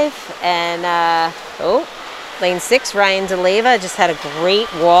 5, and, lane 6, Ryan DeLeva just had a great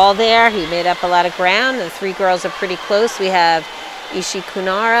wall there. He made up a lot of ground. The 3 girls are pretty close. We have Ishi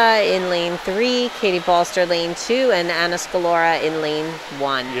Kunara in lane 3, Katie Balster lane 2, and Anna Scalora in lane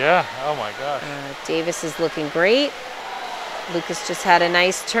 1. Yeah, oh my gosh. Davis is looking great. Lucas just had a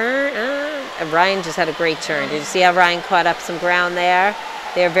nice turn. Ryan just had a great turn. Did you see how Ryan caught up some ground there?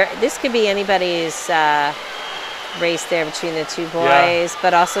 This could be anybody's race there between the 2 boys,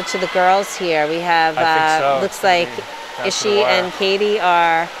 but also to the girls here. We have, I think so. looks like Ishi and Katie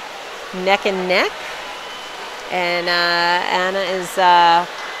are neck and neck. And Anna is,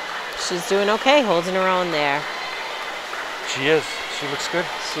 she's doing okay, holding her own there. She is. She looks good.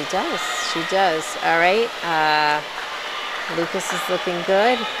 She does. She does. All right. Lucas is looking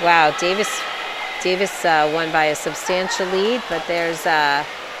good. Wow, Davis won by a substantial lead, but there's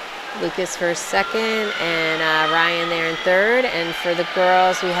Lucas for second and Ryan there in third. And for the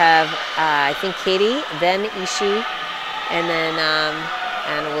girls, we have, I think, Katie, then Ishi, and then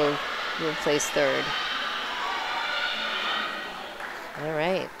Anna will place third. All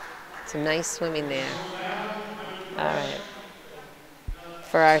right. Some nice swimming there. All right.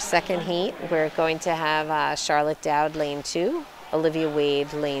 For our second heat, we're going to have Charlotte Dowd, lane 2, Olivia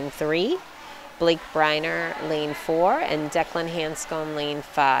Wade, lane 3, Blake Briner, lane 4, and Declan Hanscom, lane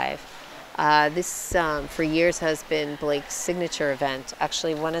 5. This, for years, has been Blake's signature event.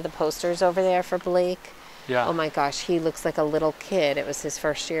 Actually, one of the posters over there for Blake, oh my gosh, he looks like a little kid. It was his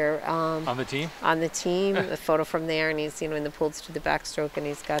first year. On the team? On the team, a photo from there, and he's, in the pool to the backstroke, and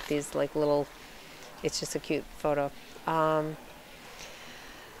he's got these, little, it's just a cute photo.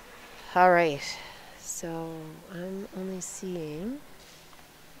 All right, so I'm only seeing...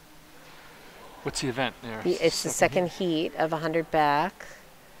 What's the event there? It's the second heat of 100 back.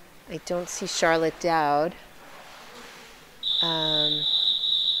 I don't see Charlotte Dowd.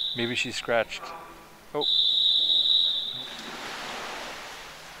 Maybe she's scratched. Oh.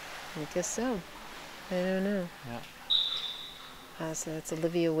 I guess so. I don't know. Yeah. So that's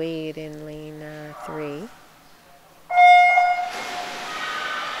Olivia Wade in lane 3.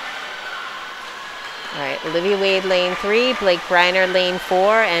 All right, Olivia Wade lane 3, Blake Briner lane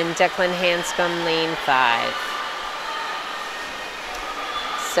 4, and Declan Hanscom lane 5.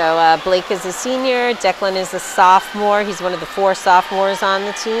 So Blake is a senior, Declan is a sophomore. He's one of the 4 sophomores on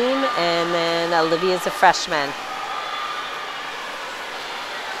the team, and then Olivia is a freshman.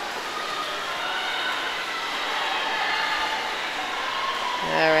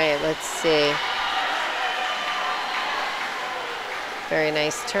 All right, let's see. Very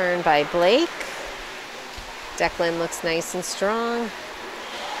nice turn by Blake. Declan looks nice and strong.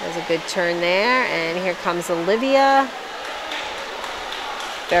 There's a good turn there, and here comes Olivia.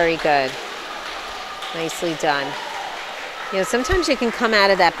 Very good. Nicely done. You know, sometimes you can come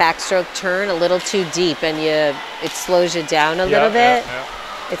out of that backstroke turn a little too deep and it slows you down a little bit.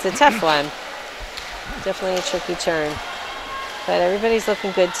 It's a tough one. Definitely a tricky turn. But everybody's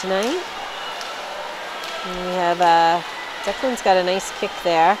looking good tonight. And we have, Declan's got a nice kick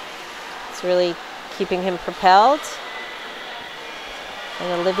there. It's really keeping him propelled.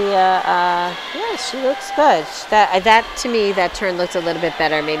 And Olivia, yeah, she looks good. That to me, that turn looked a little bit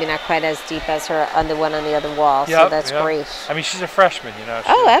better. Maybe not quite as deep as her on the one on the other wall. So that's great. I mean, she's a freshman, you know.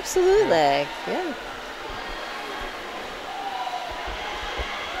 Oh, absolutely. Yeah.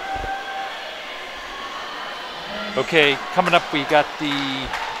 Okay, coming up, we got the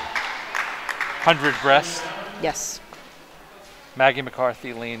 100 breast. Yes. Maggie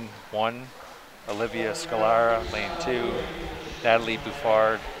McCarthy, lane 1. Olivia Scalara, lane 2. Natalie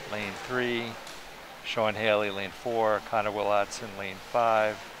Buffard, lane 3. Sean Haley, lane 4. Connor Willatson, lane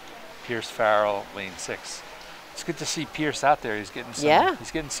 5. Pierce Farrell, lane 6. It's good to see Pierce out there. He's getting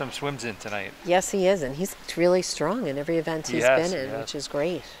some swims in tonight. Yes, he is, and he's really strong in every event he's been in, which is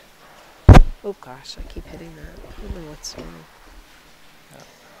great. Oh gosh, I keep hitting that. I don't know what's wrong.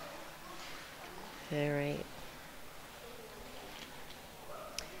 All right.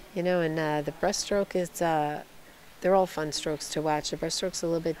 You know, and the breaststroke is, they're all fun strokes to watch. The breaststroke's a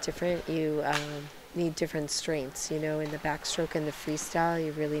little bit different. You need different strengths. You know, in the backstroke and the freestyle,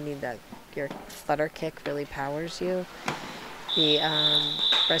 you really need your flutter kick really powers you. The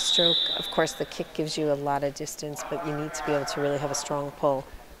breaststroke, of course, the kick gives you a lot of distance, but you need to be able to really have a strong pull.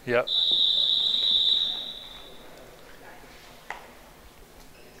 Yep.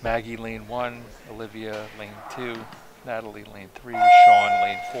 Maggie, lane 1. Olivia, lane 2. Natalie, lane 3. Sean,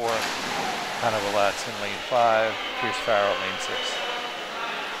 lane 4. Connor Willatson, lane 5. Pierce Farrell, lane 6.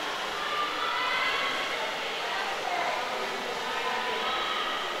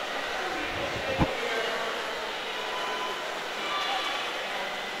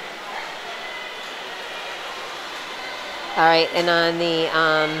 All right, and on the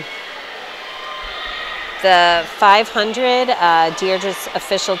 500, Deirdre's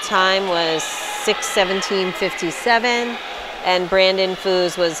official time was 6:17:57, and Brandon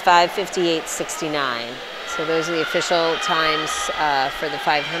Foo's was 5:58:69. So those are the official times for the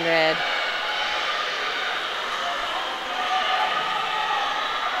 500.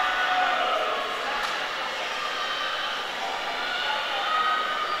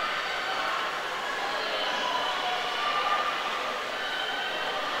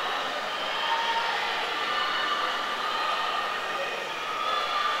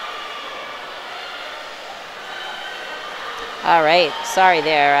 All right, sorry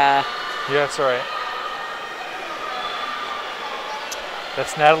there. Yeah, it's all right.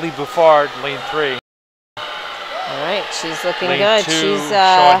 That's Natalie Buffard, lane 3. All right, she's looking lane good. 2, She's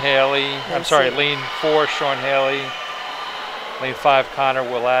Sean Haley. I'm sorry, see. lane 4, Sean Haley. Lane 5, Connor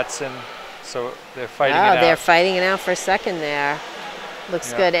Willatson. So they're fighting it out. They're fighting it out for a second there.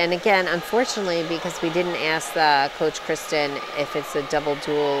 Looks good. And again, unfortunately, because we didn't ask Coach Kristen if it's a double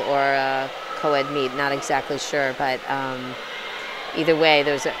duel or a co-ed meet, not exactly sure, but either way,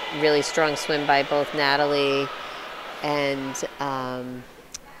 there was a really strong swim by both Natalie and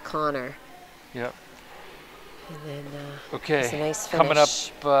Connor. Yep. And then, okay, it's a nice coming up,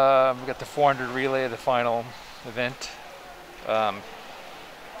 finish. we got the 400 relay, the final event.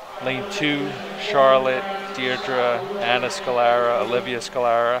 Lane 2, Charlotte, Deirdre, Anna Scalara, Olivia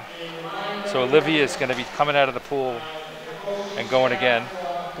Scalara. So Olivia is going to be coming out of the pool and going again.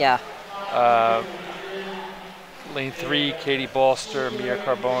 Yeah. Lane 3, Katie Balster, Mia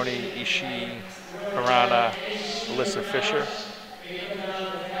Carboni, Ishi Harana, Alyssa Fisher.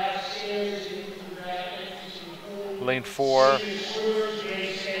 Lane 4,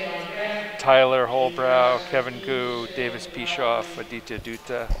 Tyler Holbrow, Kevin Gu, Davis Pishoff, Aditya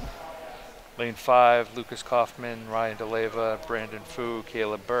Dutta. Lane 5, Lucas Kaufman, Ryan DeLeva, Brandon Fu,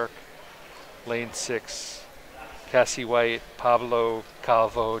 Caleb Burke. Lane 6, Cassie White, Pablo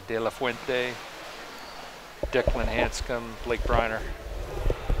Calvo de la Fuente, Declan Hanscom, Blake Briner.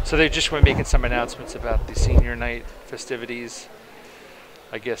 So they just were making some announcements about the senior night festivities.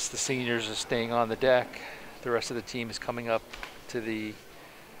 I guess the seniors are staying on the deck. The rest of the team is coming up to the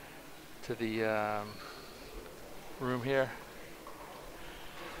room here.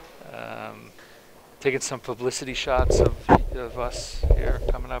 Taking some publicity shots of us here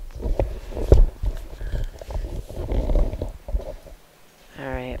coming up. All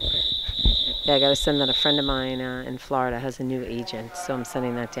right. Yeah, I got to send that. A friend of mine in Florida has a new agent, so I'm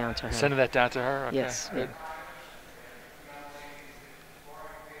sending that down to her. Sending that down to her? Okay, yes. good. Yeah.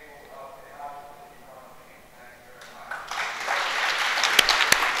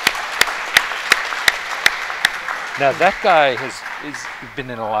 Now that guy is been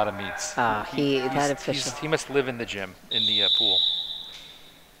in a lot of meets. He must live in the gym, in the pool.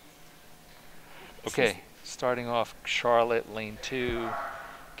 Okay, starting off Charlotte, lane 2,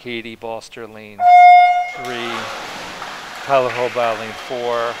 Katie Balster, lane 3, Tyler Hobau, lane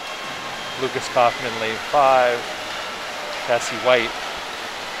 4, Lucas Kaufman, lane 5, Cassie White,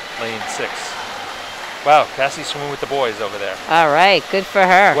 lane 6. Wow, Cassie's swimming with the boys over there. All right, good for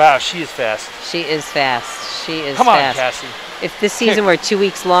her. Wow, she is fast. She is fast. She is Come fast. on, Cassie. If this season were 2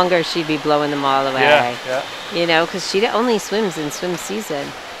 weeks longer, she'd be blowing them all away. Yeah. You know, because she only swims in swim season.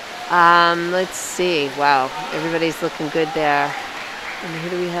 Let's see. Wow, everybody's looking good there. And who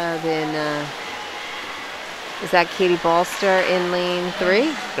do we have in? Is that Katie Balster in lane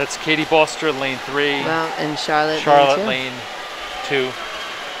 3? That's Katie Balster, lane 3. Well, and Charlotte lane 2.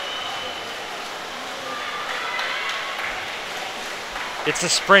 It's a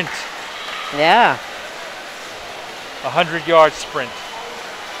sprint. Yeah. 100-yard sprint.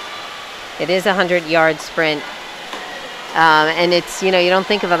 It is a 100-yard sprint. And it's, you don't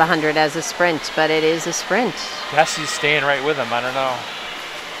think of the 100 as a sprint, but it is a sprint. Cassie's staying right with him. I don't know.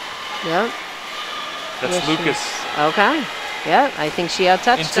 Yep. That's Lucas. Okay. Yep. I think she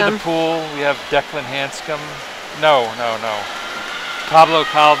out-touched him. Into the pool, we have Declan Hanscom. No. Pablo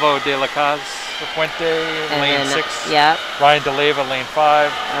Calvo de la Fuente, lane 6. Yep. Ryan DeLeva, lane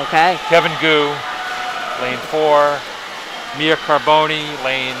 5. Okay. Kevin Gu, lane 4. Mia Carboni,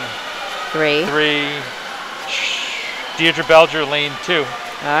 lane 3. Deirdre Belger, lane 2.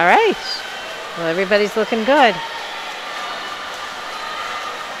 All right. Well, everybody's looking good.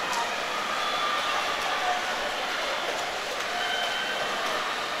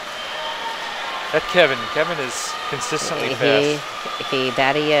 That Kevin is consistently fast.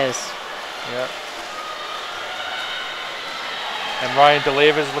 That he is. Yeah. And Ryan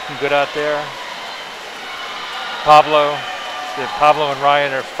DeLeva is looking good out there. Pablo and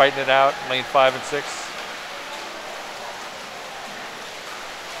Ryan are fighting it out, lane 5 and 6.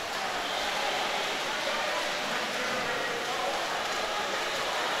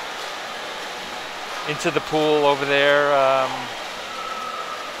 Into the pool over there,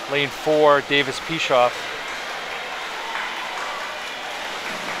 lane 4, Davis Pishoff.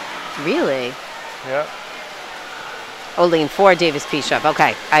 Really? Yeah. Oh, lane 4, Davis Pishoff.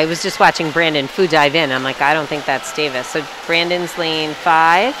 Okay. I was just watching Brandon Fu dive in. I'm like, I don't think that's Davis. So Brandon's lane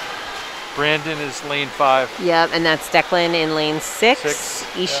 5. Brandon is lane 5. Yep, and that's Declan in lane 6.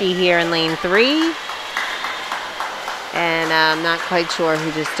 Ishii here in lane 3. And I'm not quite sure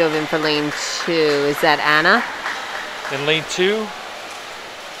who just dove in for lane 2. Is that Anna? In lane 2?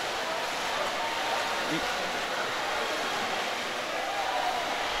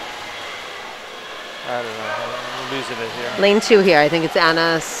 I don't know. I'm losing it here. Lane 2 here. I think it's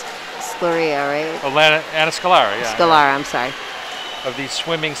Anna Sclaria, right? Oh, Anna Scalara, yeah. Scalara, I'm sorry. Of the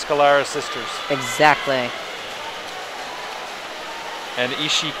swimming Scalara sisters. Exactly. And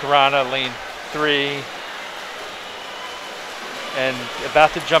Ishii Karana, lane 3. And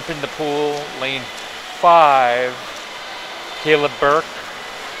about to jump in the pool, lane 5, Caleb Burke.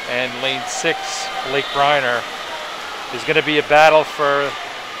 And lane 6, Blake Briner. There's going to be a battle to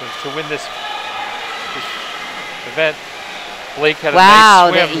win this event. Blake had a nice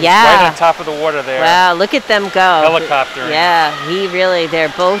swim right on top of the water there. Wow, look at them go. Helicoptering. Yeah, they're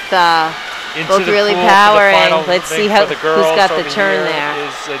both Into the really pool powering. Let's see who's got the turn here there.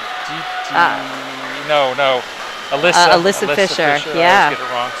 Is Alyssa Fisher. I Yeah. always get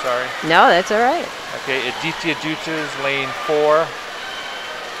it wrong, sorry. No, that's all right. Okay, Aditya Dutta is lane 4.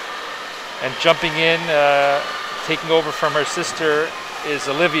 And jumping in, taking over from her sister, is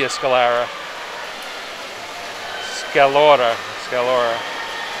Olivia Scalora.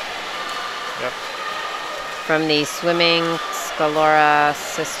 Yep. From the swimming Scalora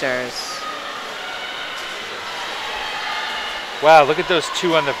sisters. Wow, look at those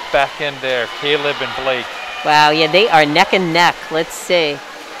two on the back end there, Caleb and Blake. Wow, yeah, they are neck and neck. Let's see.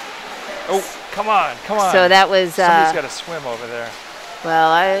 Oh, come on, come on. So that was. Somebody's got to swim over there.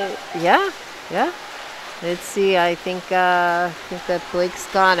 Well, yeah. Let's see. I think that Blake's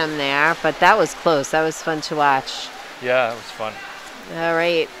got him there, but that was close. That was fun to watch. Yeah, it was fun. All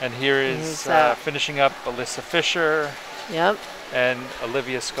right. And here is finishing up Alyssa Fisher. Yep. And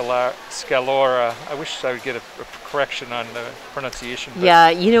Olivia Scalora. I wish I would get a correction on the pronunciation. But Yeah,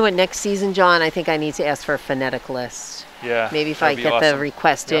 you know what? Next season, John, I think I need to ask for a phonetic list. Yeah. Maybe if I get the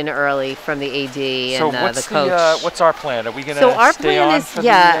request in early from the AD and the coach. What's our plan? Are we going to So our stay plan on is, for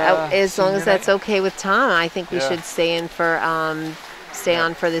as long as that's okay with Tom, I think we should stay in for on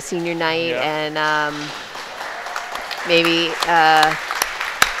for the senior night and maybe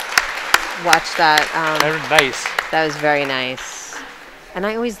watch that. Very nice. That was very nice. And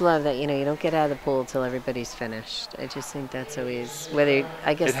I always love that, you don't get out of the pool until everybody's finished. I just think that's always,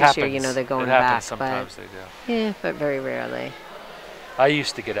 I guess this year, they're going back. Sometimes they do. Yeah, but very rarely. I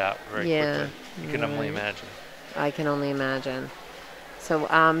used to get out very quickly. You can only imagine. I can only imagine. So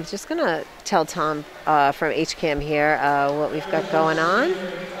I'm just going to tell Tom from HCAM here what we've got going on.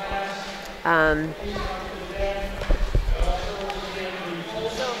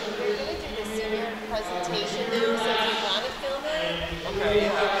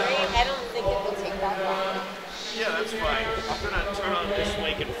 I don't think it will take that long. Yeah, that's fine. I'm going to turn on this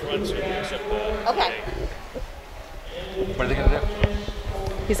mic in front so it picks up the... Okay. What are they going to do?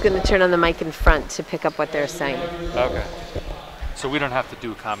 He's going to turn on the mic in front to pick up what they're saying. Okay. So we don't have to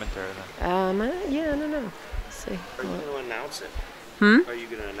do a commentary then? Yeah, I don't know. Let's see. Are you going to announce it? Hmm? Are you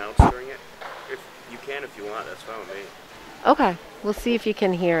going to announce during it? If you can, if you want, that's fine with me. Okay. We'll see if you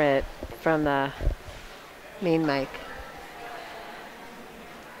can hear it from the main mic.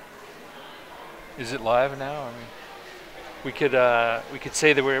 Is it live now? I mean, we could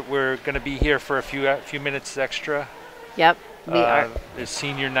say that we're going to be here for a few minutes extra. Yep, we are. There's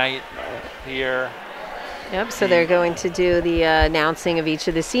senior night here. Yep. So they're going to do the announcing of each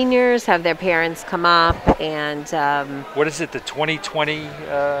of the seniors, have their parents come up, and what is it? The 2020,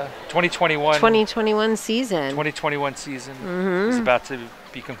 2021. 2021 season. 2021 season is about to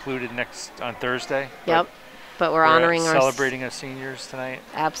be concluded on Thursday. Yep. But we're honoring celebrating our seniors tonight.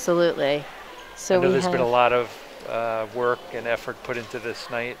 Absolutely. So I know there's been a lot of work and effort put into this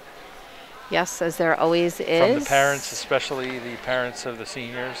night. Yes, as there always is. From the parents, especially the parents of the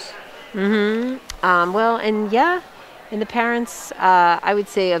seniors. Mm-hmm. And the parents, I would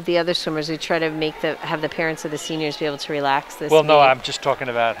say, of the other swimmers, we try to have the parents of the seniors be able to relax this Well, no, meet. I'm just talking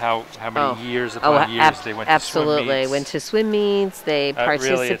about how many years upon years they went to swim meets. Absolutely. Went to swim meets. They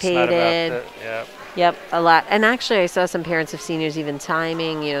participated. Really, it's not about the, Yep, a lot. And actually, I saw some parents of seniors even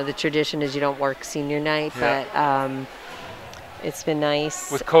timing. The tradition is you don't work senior night, but it's been nice.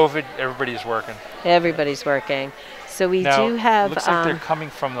 With COVID, everybody's working. Everybody's working. So we now, do have... looks like they're coming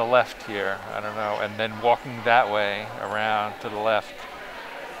from the left here. I don't know. And then walking that way around to the left.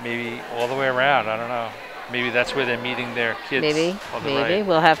 Maybe all the way around. I don't know. Maybe that's where they're meeting their kids. Maybe. Right.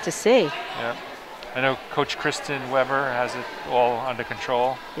 We'll have to see. Yep. I know Coach Kristen Weber has it all under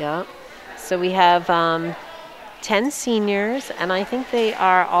control. Yep. So we have 10 seniors, and I think they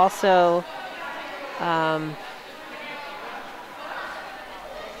are also, I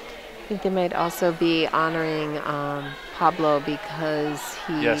think they might also be honoring Pablo because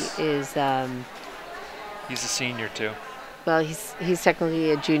he is... he's a senior too. Well, he's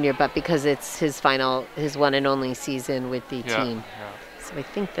technically a junior, but because it's his one and only season with the team. Yeah. So I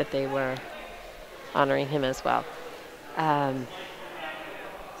think that they were honoring him as well.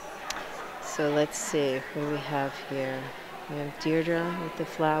 So let's see what we have here. We have Deirdre with the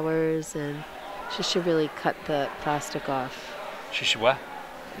flowers, and she should really cut the plastic off. She should what?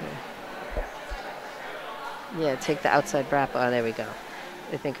 Yeah, take the outside wrap. Oh, there we go.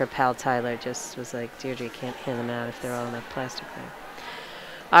 I think her pal Tyler just was like, Deirdre, you can't hand them out if they're all in that plastic wrap.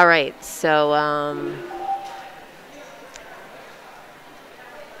 All right, so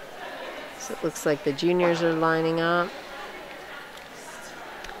so it looks like the juniors are lining up.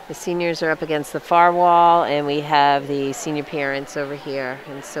 The seniors are up against the far wall, and we have the senior parents over here.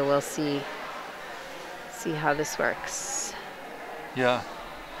 And so we'll see how this works. Yeah.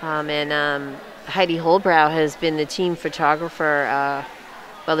 And Heidi Holbrow has been the team photographer,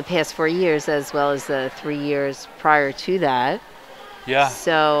 the past 4 years, as well as the 3 years prior to that. Yeah.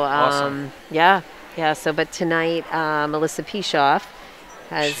 So, awesome. Yeah. So, but tonight, Melissa Pishoff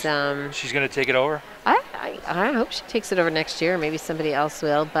has... she's going to take it over? I hope she takes it over next year. Maybe somebody else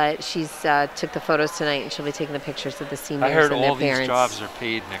will. But she's took the photos tonight, and she'll be taking the pictures of the seniors and their parents. I heard all these jobs are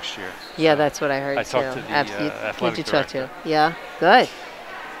paid next year. So yeah, that's what I heard, I too. talked to the athletic director. Yeah, good.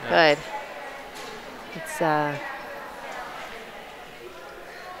 Yeah. Good. It's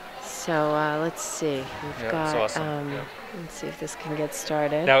let's see. We've Yeah, got. it's awesome. Yeah. Let's see if this can get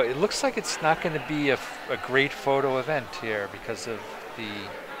started. Now it looks like it's not going to be a great photo event here because of the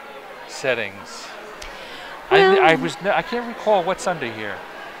settings. Well, I can't recall what's under here.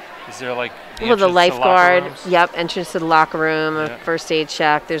 Is there like the entrance to locker lifeguard. rooms? Yep, entrance to the locker room, Yeah. a first aid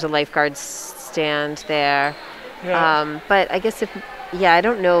shack. There's a lifeguard stand there. Yeah. But I guess I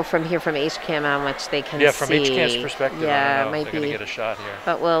don't know from here from HCAM how much they can see. Yeah, from HCAM's perspective, Yeah, I don't know it if might they're going be. to get a shot here.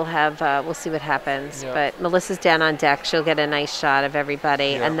 But we'll see what happens. Yeah. But Melissa's down on deck. She'll get a nice shot of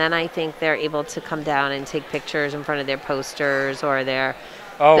everybody. Yeah. And then I think they're able to come down and take pictures in front of their posters or the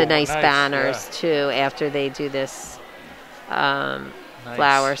nice banners too after they do this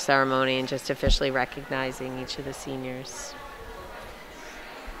flower ceremony and just officially recognizing each of the seniors.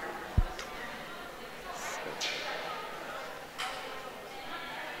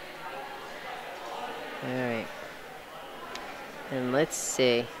 All right. And let's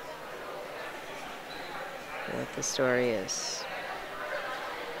see what the story is.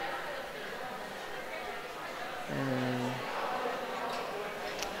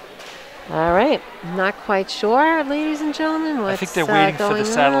 All right. Not quite sure, ladies and gentlemen. What's I think they're waiting for the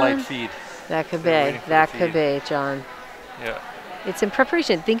satellite on. feed. That could They're be. waiting for That the could feed. be, John. Yeah. It's in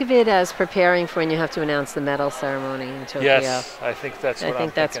preparation. Think of it as preparing for when you have to announce the medal ceremony in Tokyo. Yes, I think that's what I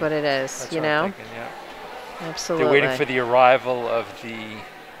think that's what it is. That's you what I'm know, thinking, yeah. absolutely. They're waiting for the arrival of the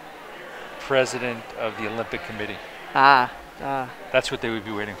president of the Olympic Committee. That's what they would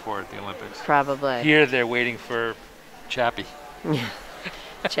be waiting for at the Olympics. Probably. Here they're waiting for Chappie.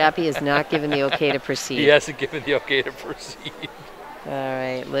 Chappie is not given the okay to proceed. He hasn't given the okay to proceed. All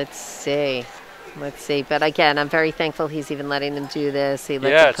right, let's see. Let's see. But again, I'm very thankful he's even letting them do this. He let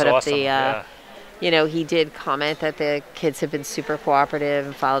them It's put up awesome. the, he did comment that the kids have been super cooperative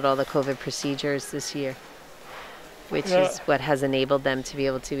and followed all the COVID procedures this year, which is what has enabled them to be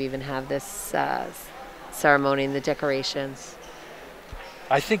able to even have this ceremony and the decorations.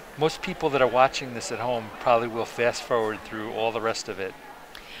 I think most people that are watching this at home probably will fast forward through all the rest of it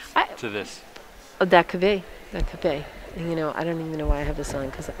to this. Oh, that could be. That could be. And, I don't even know why I have this on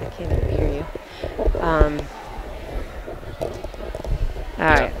because I can't even hear you. All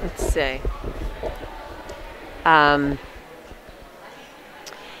right, let's see.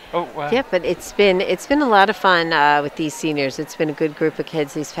 Oh, wow. Yeah, but it's been a lot of fun with these seniors. It's been a good group of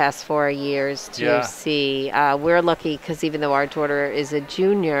kids these past 4 years to see. We're lucky because even though our daughter is a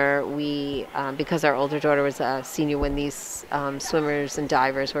junior, we because our older daughter was a senior when these swimmers and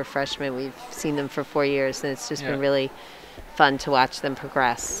divers were freshmen. We've seen them for 4 years, and it's just been really fun to watch them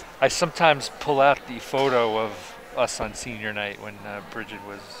progress. I sometimes pull out the photo of us on senior night when Bridget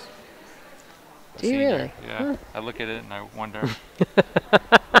was a Do you senior. really? Yeah. Huh. I look at it and I wonder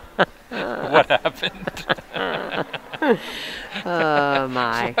what happened. Oh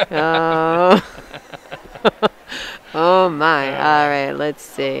my. Oh. Oh my. All right, let's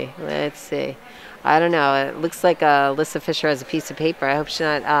see. I don't know. It looks like Alyssa Fisher has a piece of paper. I hope she's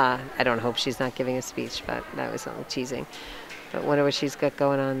not I don't hope she's not giving a speech, but that was something teasing. But wonder what she's got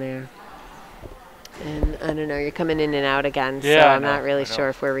going on there. And I don't know, you're coming in and out again, so I'm not really sure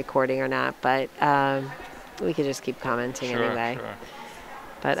if we're recording or not, but we could just keep commenting anyway. Sure.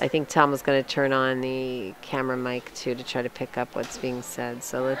 But I think Tom was going to turn on the camera mic too to try to pick up what's being said.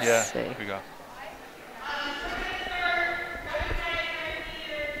 So let's see. Here we go.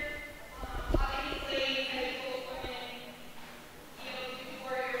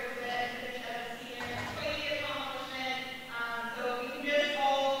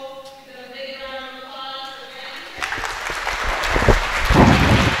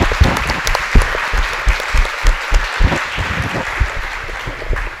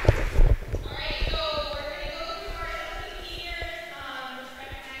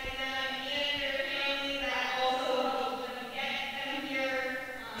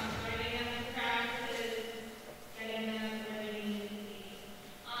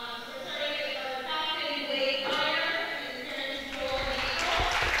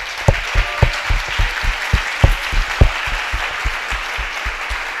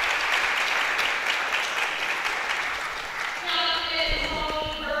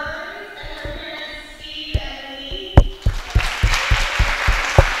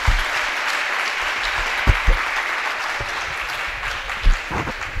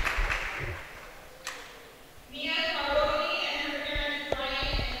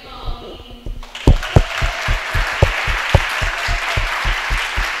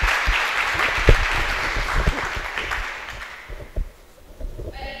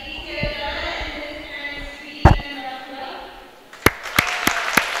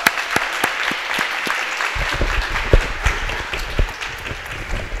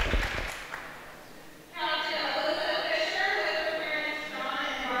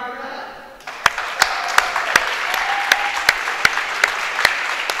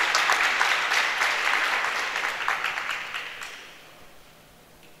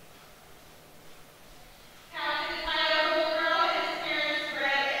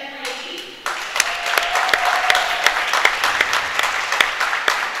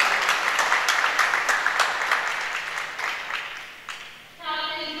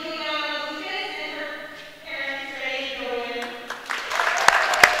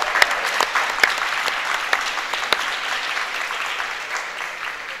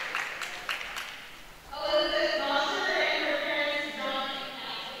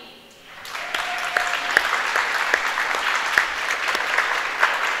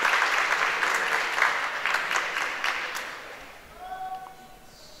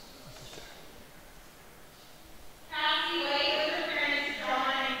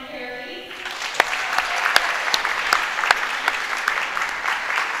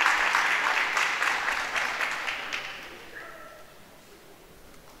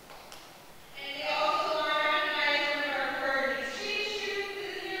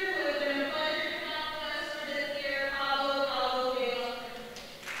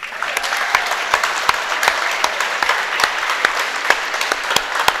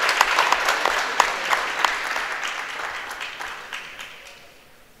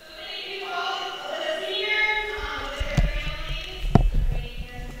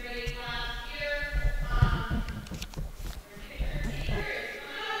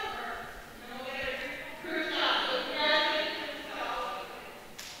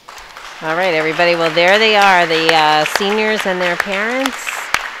 All right, everybody. Well, there they are, the seniors and their parents.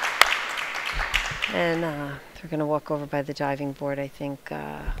 And they're going to walk over by the diving board, I think,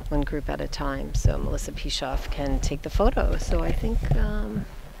 one group at a time. So Melissa Pishoff can take the photo. So I think that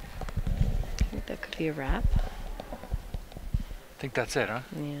could be a wrap. I think that's it, huh?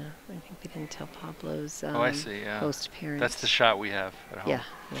 Yeah, I think we didn't tell Pablo's Oh, I see, yeah. host parents. That's the shot we have at home. Yeah,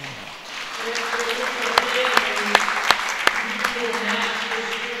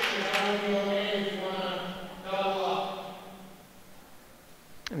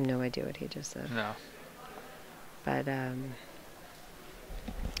 I have no idea what he just said. No. But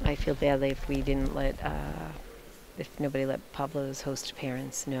I feel badly if we didn't let, if nobody let Pablo's host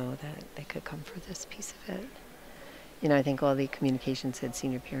parents know that they could come for this piece of it. You know, I think all the communication said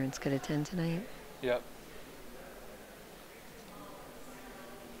senior parents could attend tonight. Yep.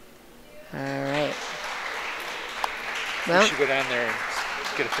 All right. We Well, should go down there and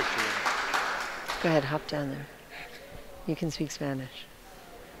get a picture of go ahead, hop down there. You can speak Spanish.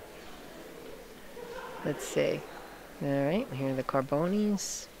 Let's see. All right, here are the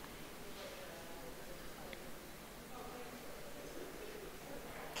Carbonis.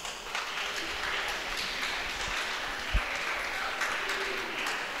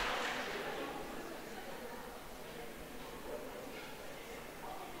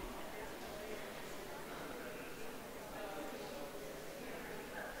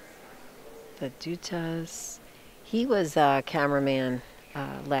 The Dutas. He was a cameraman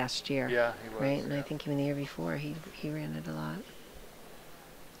last year. Yeah, he was. Right, and I think even the year before he ran it a lot.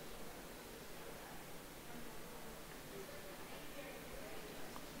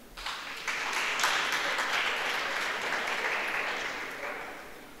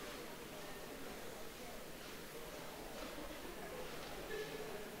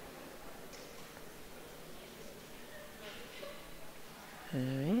 All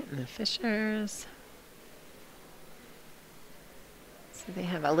right, and the Fishers. So they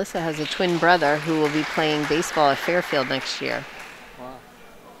have, Alyssa has a twin brother who will be playing baseball at Fairfield next year. Wow.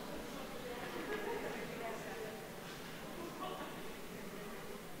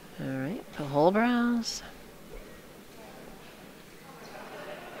 All right, the Holbrows.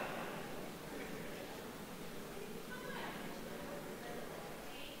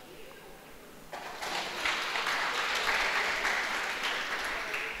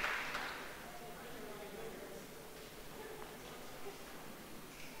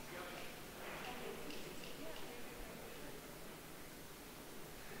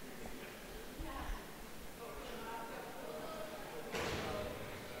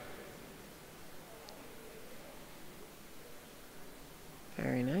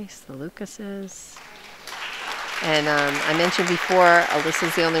 Very nice, the Lucases. And I mentioned before,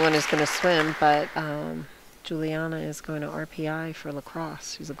 Alyssa's the only one who's going to swim, but Juliana is going to RPI for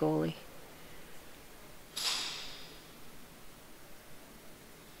lacrosse. She's a goalie.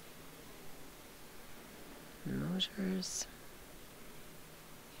 Mosers.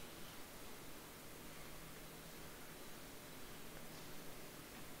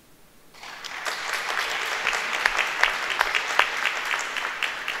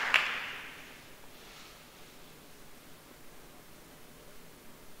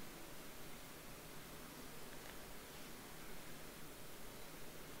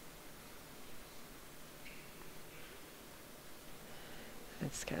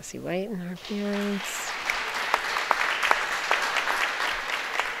 That's Cassie White and her parents.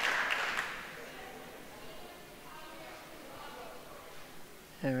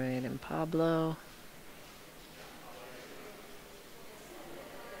 All right, and Pablo.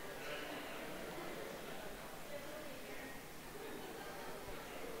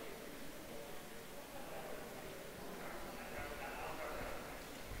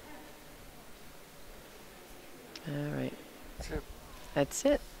 All right. That's it. That's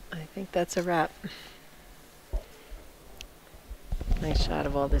it. I think that's a wrap. Nice shot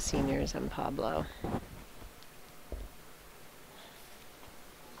of all the seniors and Pablo.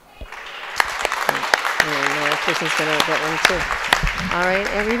 And Kristen's going to get one too. All right,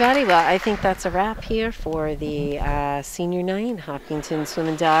 everybody. Well, I think that's a wrap here for the senior night, Hopkinton Swim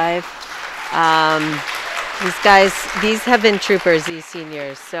and Dive. These guys, these have been troopers, these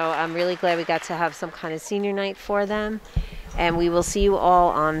seniors. So I'm really glad we got to have some kind of senior night for them. And we will see you all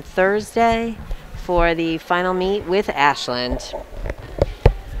on Thursday for the final meet with Ashland.